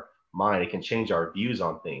our mind. It can change our views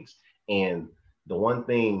on things. And the one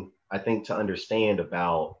thing I think to understand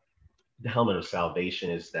about the helmet of salvation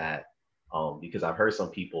is that, because I've heard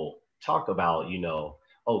some people talk about,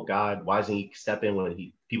 oh God, why doesn't he step in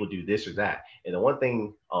when people do this or that? And the one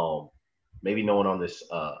thing, maybe no one on this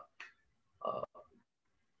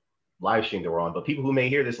live stream that we're on, but people who may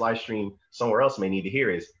hear this live stream somewhere else may need to hear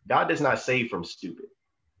is God does not save from stupid.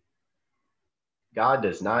 God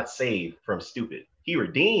does not save from stupid. He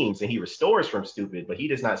redeems and he restores from stupid, but he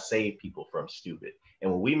does not save people from stupid.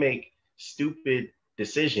 And when we make stupid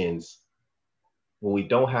decisions, when we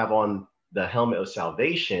don't have on the helmet of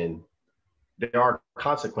salvation, there are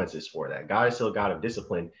consequences for that. God is still a God of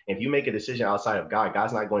discipline. And if you make a decision outside of God,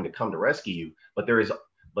 God's not going to come to rescue you, but there is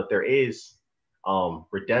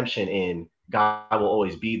redemption in God will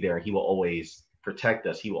always be there. He will always protect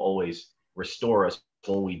us. He will always restore us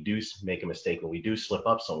when we do make a mistake, when we do slip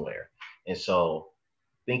up somewhere. And so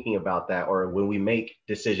thinking about that, or when we make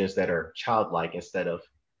decisions that are childlike instead of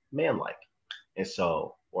manlike, and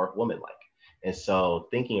so, or womanlike. And so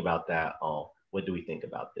thinking about that, what do we think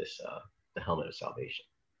about this, the helmet of salvation?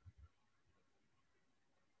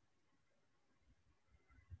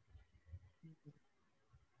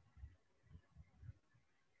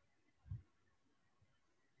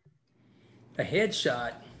 A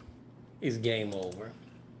headshot is game over.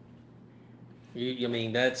 I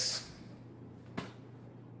mean, that's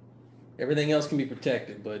everything else can be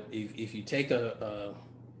protected, but if you take a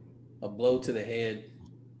blow to the head,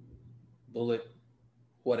 bullet,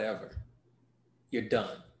 whatever, you're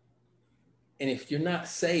done. And if you're not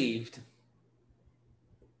saved,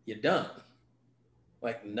 you're done.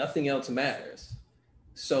 Like nothing else matters.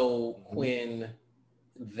 So when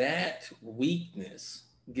that weakness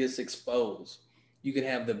gets exposed, you can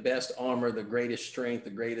have the best armor, the greatest strength,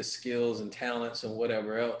 the greatest skills and talents and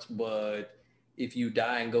whatever else. But if you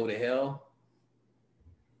die and go to hell,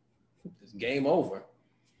 it's game over.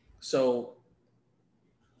 So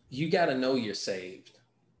you got to know you're saved.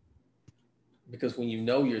 Because when you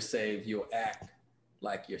know you're saved, you'll act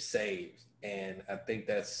like you're saved. And I think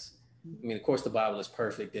that's, of course, the Bible is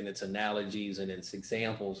perfect in its analogies and its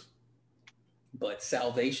examples. But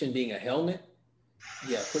salvation being a helmet,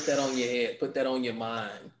 yeah, put that on your head, put that on your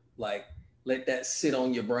mind. Like, let that sit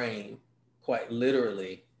on your brain, quite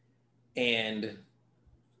literally. And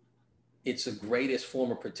it's the greatest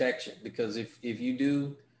form of protection, because if you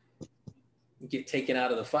do get taken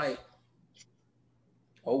out of the fight,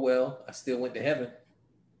 oh, well, I still went to heaven.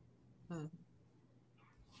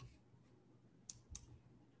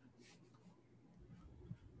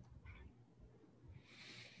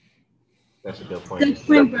 That's a good point. Good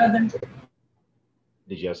point, brother.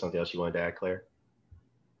 Did you have something else you wanted to add, Claire?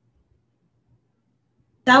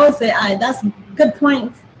 That was it. That's good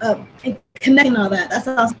point. Connecting all that. That's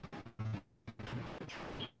awesome.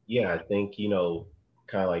 Yeah, I think,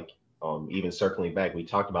 kind of like even circling back, we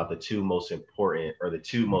talked about the two most important or the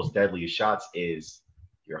two most deadly shots is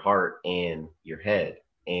your heart and your head.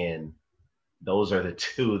 And those are the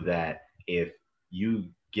two that if you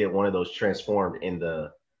get one of those transformed in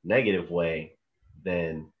the negative way,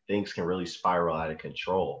 then things can really spiral out of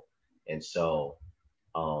control. And so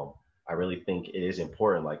um, I really think it is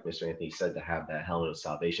important, like Mr. Anthony said, to have that helmet of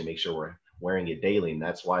salvation, make sure we're wearing it daily. And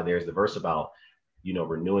that's why there's the verse about,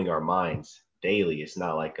 renewing our minds daily. It's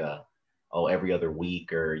not like every other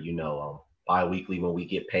week or, bi-weekly when we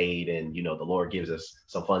get paid and, the Lord gives us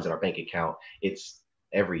some funds in our bank account. It's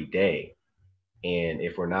every day. And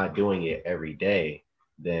if we're not doing it every day,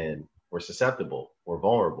 then we're susceptible, we're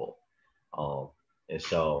vulnerable. Um, and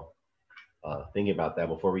so thinking about that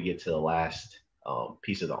before we get to the last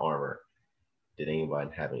piece of the armor, did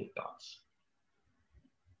anyone have any thoughts?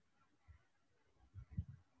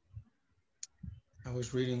 I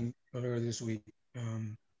was reading earlier this week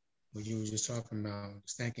what you were just talking about,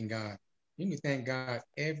 just thanking God. You can thank God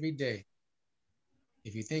every day.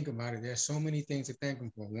 If you think about it, there's so many things to thank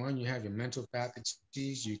Him for. One, you have your mental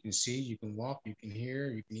faculties. You can see, you can walk, you can hear,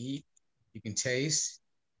 you can eat, you can taste,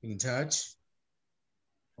 you can touch.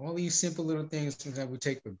 All these simple little things that we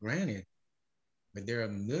take for granted. But there are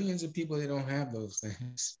millions of people that don't have those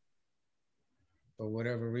things for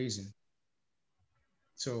whatever reason.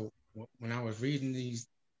 So when I was reading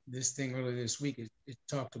this thing earlier this week, it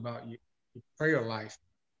talked about your prayer life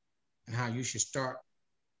and how you should start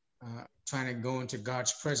trying to go into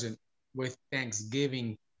God's presence with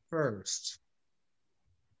thanksgiving first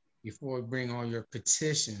before we bring all your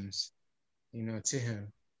petitions, to Him.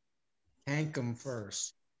 Thank Him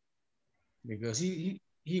first, because He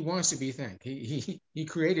wants to be thanked. He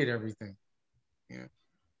created everything. Yeah.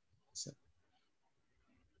 So.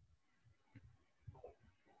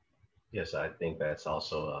 Yes, I think that's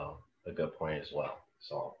also a good point as well.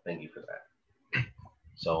 So thank you for that.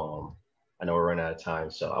 So I know we're running out of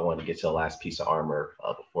time, so I want to get to the last piece of armor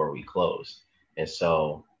before we close. And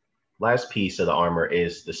so last piece of the armor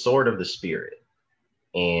is the sword of the Spirit.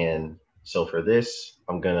 And so for this,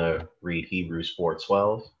 I'm going to read Hebrews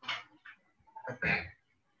 4:12.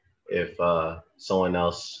 If someone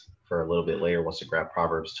else for a little bit later wants to grab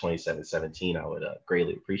Proverbs 27:17, I would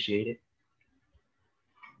greatly appreciate it.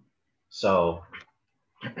 So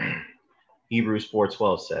Hebrews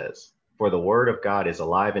 4:12 says, "For the word of God is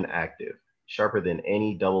alive and active, sharper than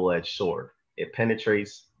any double-edged sword. It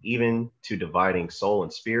penetrates even to dividing soul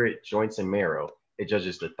and spirit, joints and marrow. It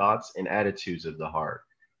judges the thoughts and attitudes of the heart.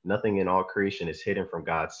 Nothing in all creation is hidden from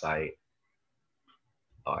God's sight."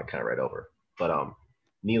 Oh, I kind of read over. But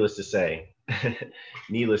needless to say,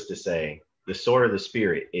 the sword of the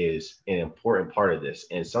Spirit is an important part of this.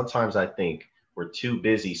 And sometimes I think we're too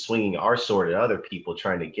busy swinging our sword at other people,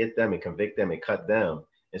 trying to get them and convict them and cut them,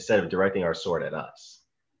 instead of directing our sword at us.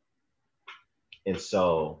 And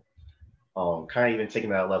so kind of even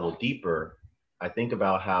taking that a level deeper, I think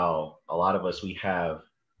about how a lot of us, we have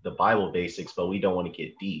the Bible basics, but we don't want to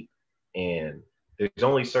get deep. And there's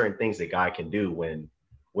only certain things that God can do when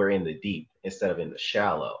we're in the deep instead of in the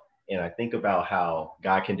shallow. And I think about how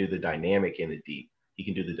God can do the dynamic in the deep. He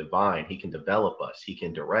can do the divine. He can develop us. He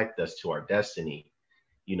can direct us to our destiny,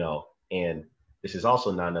 and this is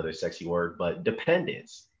also not another sexy word, but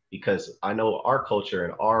dependence, because I know our culture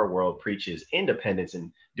and our world preaches independence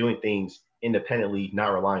and doing things independently,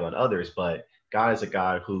 not relying on others. But God is a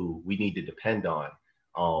God who we need to depend on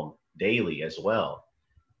daily as well.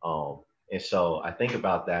 And so I think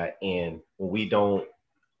about that. And when we don't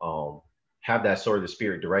have that sword of the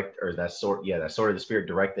Spirit that sword of the Spirit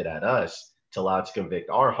directed at us, to allow it to convict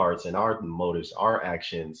our hearts and our motives, our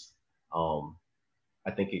actions, I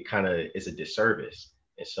think it kind of is a disservice.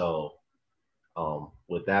 And so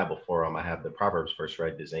with that, before I have the Proverbs verse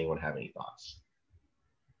read, does anyone have any thoughts?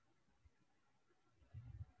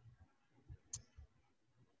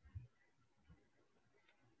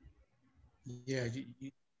 Yeah,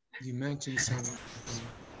 you mentioned something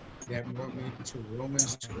that brought me to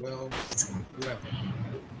Romans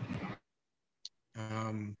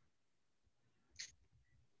 12:11.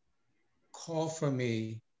 Call for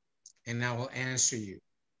me, and I will answer you,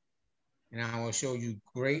 and I will show you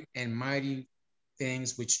great and mighty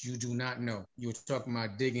things which you do not know. You were talking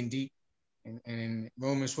about digging deep, and in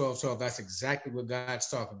Romans 12:12, that's exactly what God's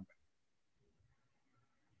talking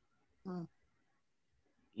about.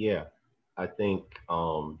 Yeah, I think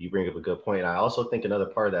you bring up a good point. I also think another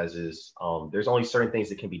part of that is there's only certain things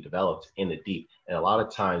that can be developed in the deep, and a lot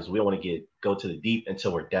of times we don't want to go to the deep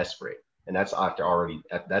until we're desperate, and that's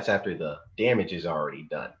after the damage is already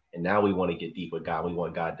done, and now we want to get deep with God. We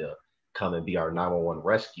want God to come and be our 911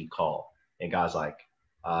 rescue call, and God's like,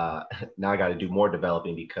 now I got to do more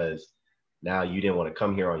developing, because now you didn't want to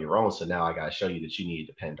come here on your own, so now I got to show you that you need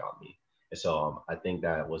to depend on me. And so I think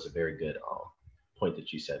that was a very good point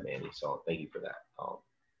that you said, Manny. So thank you for that.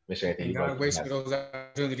 Mr. Anthony, And God waits for those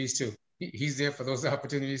opportunities too. He's there for those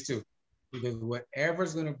opportunities too. Because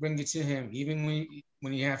whatever's going to bring you to him, even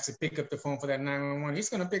when you have to pick up the phone for that 911, he's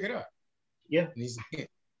going to pick it up. Yeah. And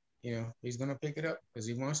he's going to pick it up because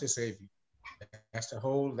he wants to save you. That's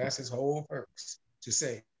his whole purpose, to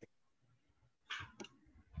save.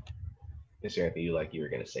 Mr. Anthony, you were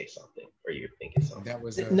going to say something, or you're thinking something. That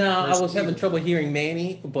was no, I was having trouble hearing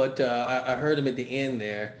Manny, but I heard him at the end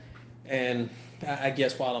there, and I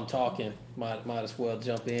guess while I'm talking, might as well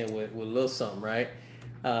jump in with a little something, right?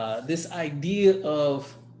 This idea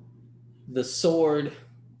of the sword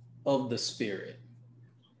of the Spirit.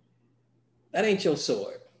 That ain't your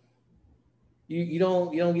sword. You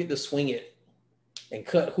don't get to swing it and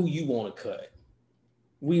cut who you want to cut.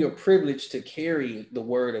 We are privileged to carry the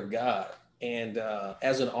word of God. And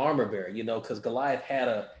as an armor bearer, because Goliath had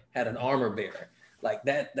an armor bearer, like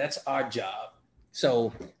that's our job.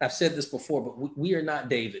 So I've said this before, but we are not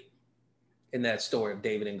David in that story of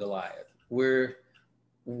David and Goliath. We're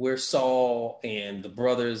Saul and the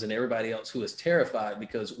brothers and everybody else who is terrified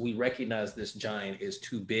because we recognize this giant is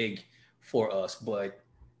too big for us. But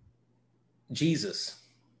Jesus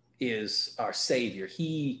is our savior.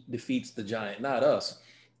 He defeats the giant, not us.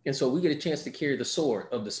 And so we get a chance to carry the sword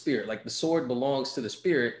of the Spirit. Like the sword belongs to the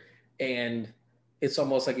Spirit. And it's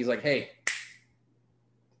almost like he's like, hey,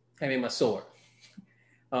 hand me my sword.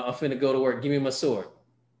 I'm finna go to work. Give me my sword.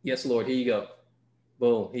 Yes, Lord. Here you go.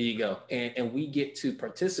 Boom. Here you go. And we get to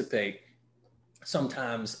participate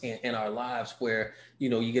sometimes in our lives where,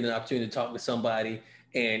 you get an opportunity to talk to somebody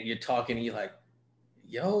and you're talking and you're like,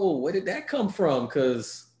 yo, where did that come from?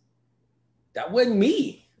 Because that wasn't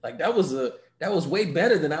me. Like that was way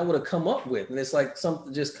better than I would have come up with. And it's like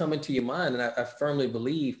something just coming to your mind. And I firmly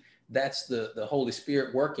believe that's the Holy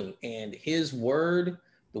Spirit working. And his word,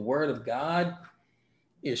 the word of God,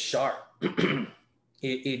 is sharp.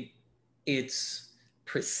 It's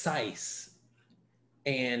precise.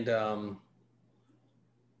 And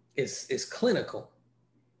it's clinical.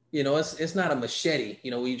 It's not a machete,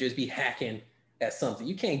 where you just be hacking at something.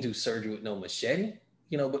 You can't do surgery with no machete,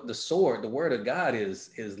 but the sword, the word of God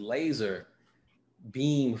is laser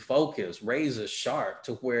beam focused, razor sharp,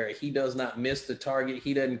 to where he does not miss the target.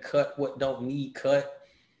 He doesn't cut what don't need cut.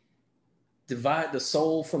 Divide the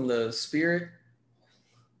soul from the spirit.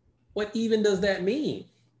 What even does that mean?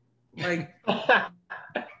 Like,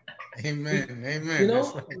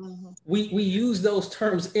 amen. We use those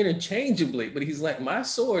terms interchangeably, but he's like, my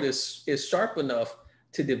sword is sharp enough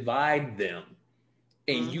to divide them.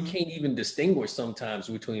 And you can't even distinguish sometimes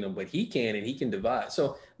between them, but he can, and he can divide.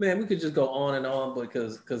 So, man, we could just go on and on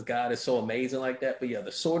because God is so amazing like that. But yeah,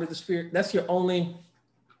 the sword of the Spirit, that's your only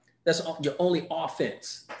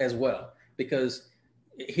offense as well, because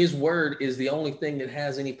his word is the only thing that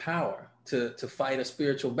has any power to fight a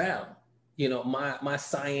spiritual battle. My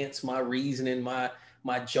science, my reasoning,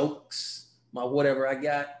 my jokes, my whatever I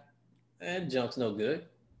got, that junk's no good.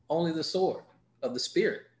 Only the sword of the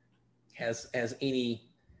Spirit has any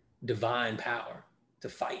divine power to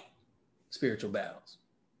fight spiritual battles.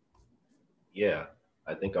 Yeah,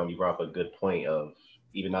 I think you brought up a good point of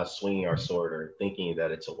even not swinging our sword or thinking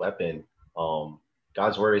that it's a weapon.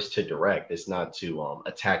 God's word is to direct. It's not to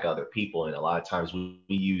attack other people. And a lot of times we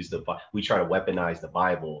try to weaponize the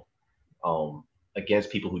Bible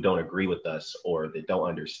against people who don't agree with us or that don't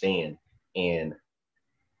understand. And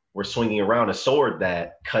we're swinging around a sword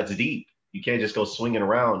that cuts deep. You can't just go swinging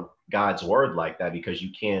around God's word like that, because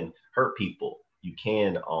you can hurt people. You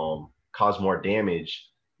can cause more damage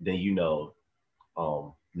than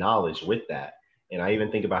knowledge with that. And I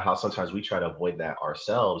even think about how sometimes we try to avoid that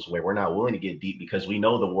ourselves, where we're not willing to get deep because we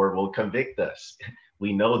know the word will convict us.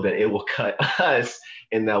 We know that it will cut us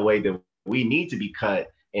in that way that we need to be cut.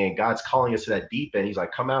 And God's calling us to that deep end. He's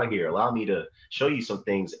like, come out here, allow me to show you some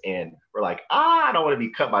things. And we're like, I don't want to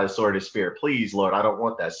be cut by the sword of the Spirit. Please, Lord, I don't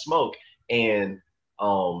want that smoke. And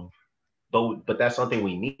but that's something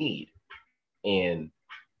we need. And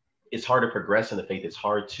it's hard to progress in the faith. It's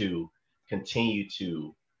hard to continue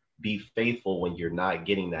to be faithful when you're not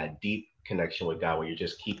getting that deep connection with God, where you're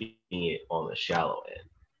just keeping it on the shallow end.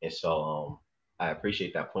 And so I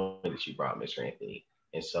appreciate that point that you brought, Mr. Anthony.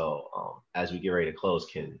 And so as we get ready to close,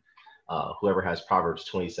 can whoever has Proverbs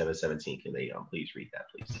 27:17, can they please read that,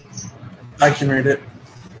 please? I can read it.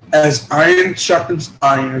 As iron sharpens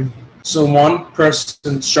iron, so one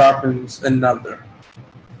person sharpens another.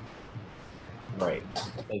 Right.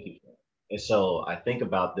 Thank you. And so I think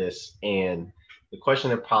about this, and the question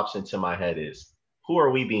that pops into my head is, who are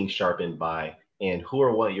we being sharpened by, and who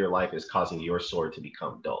or what in your life is causing your sword to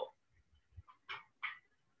become dull?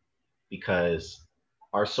 because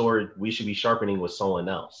our sword, we should be sharpening with someone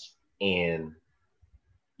else. And,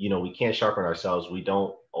 we can't sharpen ourselves. We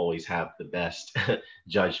don't always have the best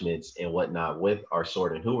judgments and whatnot with our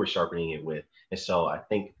sword and who we're sharpening it with. And so I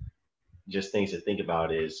think just things to think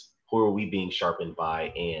about is, who are we being sharpened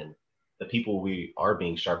by? And the people we are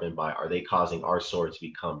being sharpened by, are they causing our sword to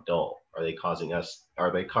become dull? Are they causing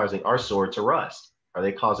our sword to rust? Are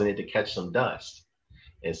they causing it to catch some dust?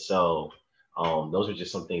 And so those are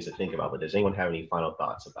just some things to think about. But does anyone have any final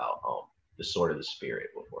thoughts about the sword of the Spirit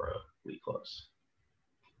before we close?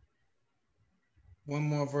 One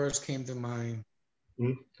more verse came to mind.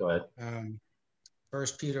 Go ahead. 1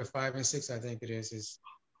 Peter 5:6, I think it is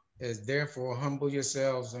therefore humble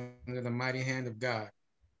yourselves under the mighty hand of God,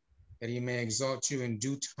 that he may exalt you in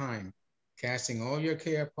due time, casting all your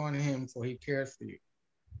care upon him, for he cares for you.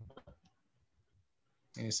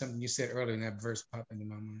 And it's something you said earlier, and that verse popped into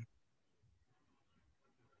my mind.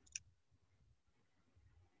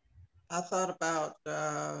 I thought about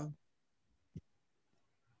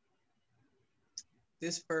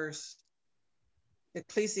this verse,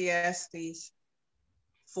 Ecclesiastes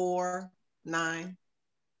 4:9.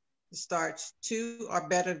 It starts, 2 are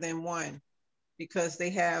better than 1, because they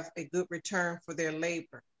have a good return for their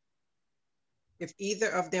labor. If either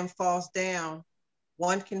of them falls down,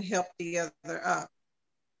 one can help the other up.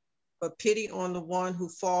 But pity on the one who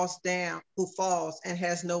falls and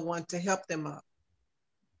has no one to help them up.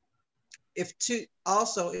 If two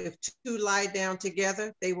lie down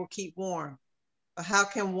together, they will keep warm. But how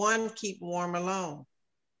can one keep warm alone?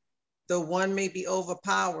 Though one may be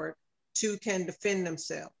overpowered, 2 can defend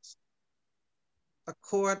themselves. A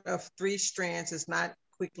cord of 3 strands is not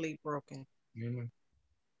quickly broken. Mm-hmm.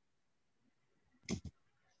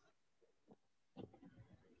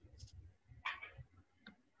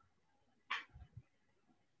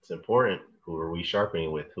 It's important. Who are we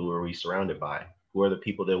sharpening with? Who are we surrounded by? Who are the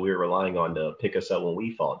people that we're relying on to pick us up when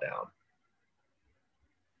we fall down?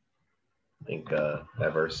 I think that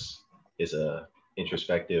verse is a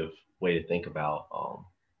introspective way to think about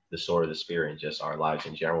the sword of the Spirit and just our lives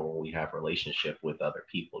in general when we have relationship with other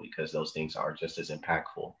people, because those things are just as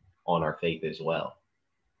impactful on our faith as well.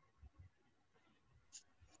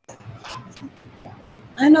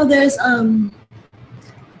 I know there's a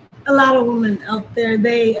lot of women out there,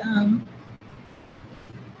 they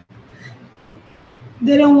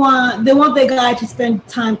want their guy to spend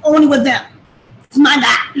time only with them. It's my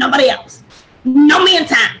guy, nobody else. No me in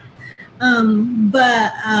time.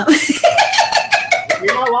 But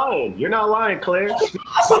You're not lying, Claire.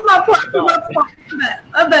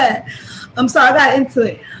 My bad. I'm sorry, I got into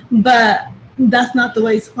it. But that's not the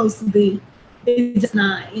way it's supposed to be. It's just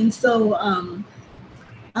not. And so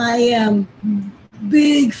I am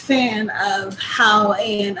big fan of how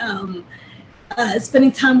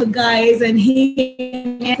spending time with guys, and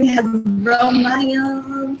he has grown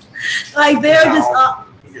my like they're just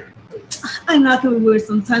I'm not gonna be weird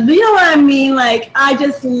sometimes, but you know what I mean? Like, I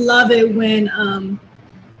just love it when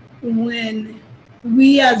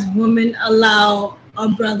we as women allow our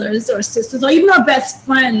brothers or sisters or even our best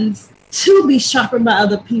friends to be sharpened by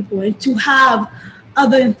other people and to have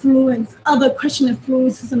other Christian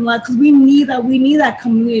influences in life, because we need that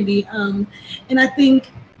community. And I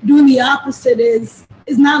think doing the opposite is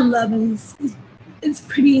not loving. It's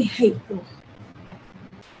pretty hateful.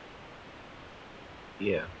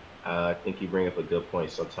 Yeah, I think you bring up a good point.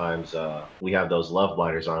 Sometimes we have those love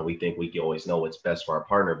blinders on. We think we can always know what's best for our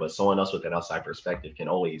partner, but someone else with an outside perspective can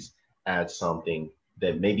always add something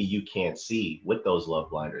that maybe you can't see with those love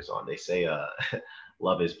blinders on. They say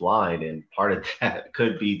love is blind, and part of that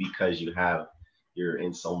could be because you're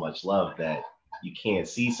in so much love that you can't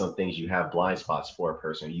see some things. You have blind spots for a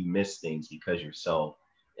person. You miss things because you're so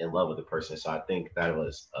in love with the person. So I think that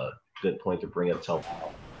was a good point to bring up.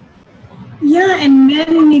 Yeah, and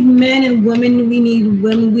men need men, and women we need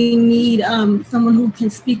women. We need someone who can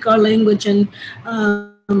speak our language and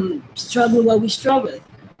struggle what we struggle with.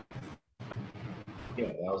 Yeah,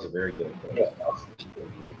 that was a very good point.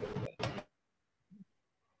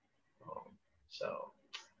 So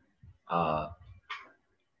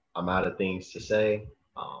I'm out of things to say.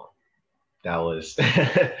 That was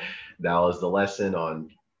that was the lesson on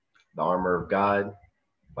the armor of God.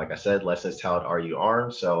 Like I said, lessons taught, are you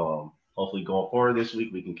armed? So hopefully going forward this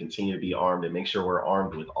week, we can continue to be armed and make sure we're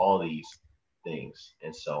armed with all these things.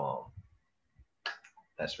 And so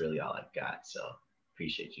that's really all I've got. So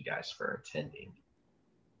appreciate you guys for attending.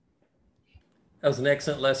 That was an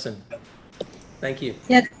excellent lesson. Thank you.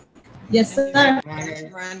 Yes, sir. Thanks,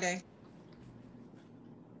 Rondé.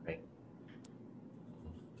 Right.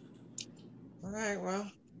 All right, well,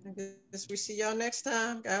 I guess we see y'all next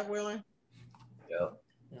time, God willing. Yep.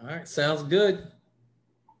 All right, sounds good.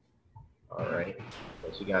 All right.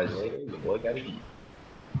 Catch you guys later. Your boy gotta eat.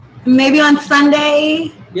 Maybe on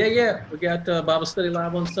Sunday. Yeah. We got Bible study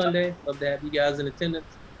live on Sunday. Love to have you guys in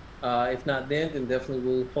attendance. If not then definitely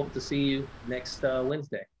we'll hope to see you next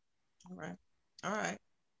Wednesday. All right. All right.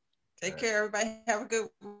 Take care, everybody. Have a good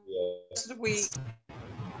rest of the week.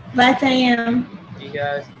 Bye, Tam. See you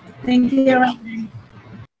guys. Thank you.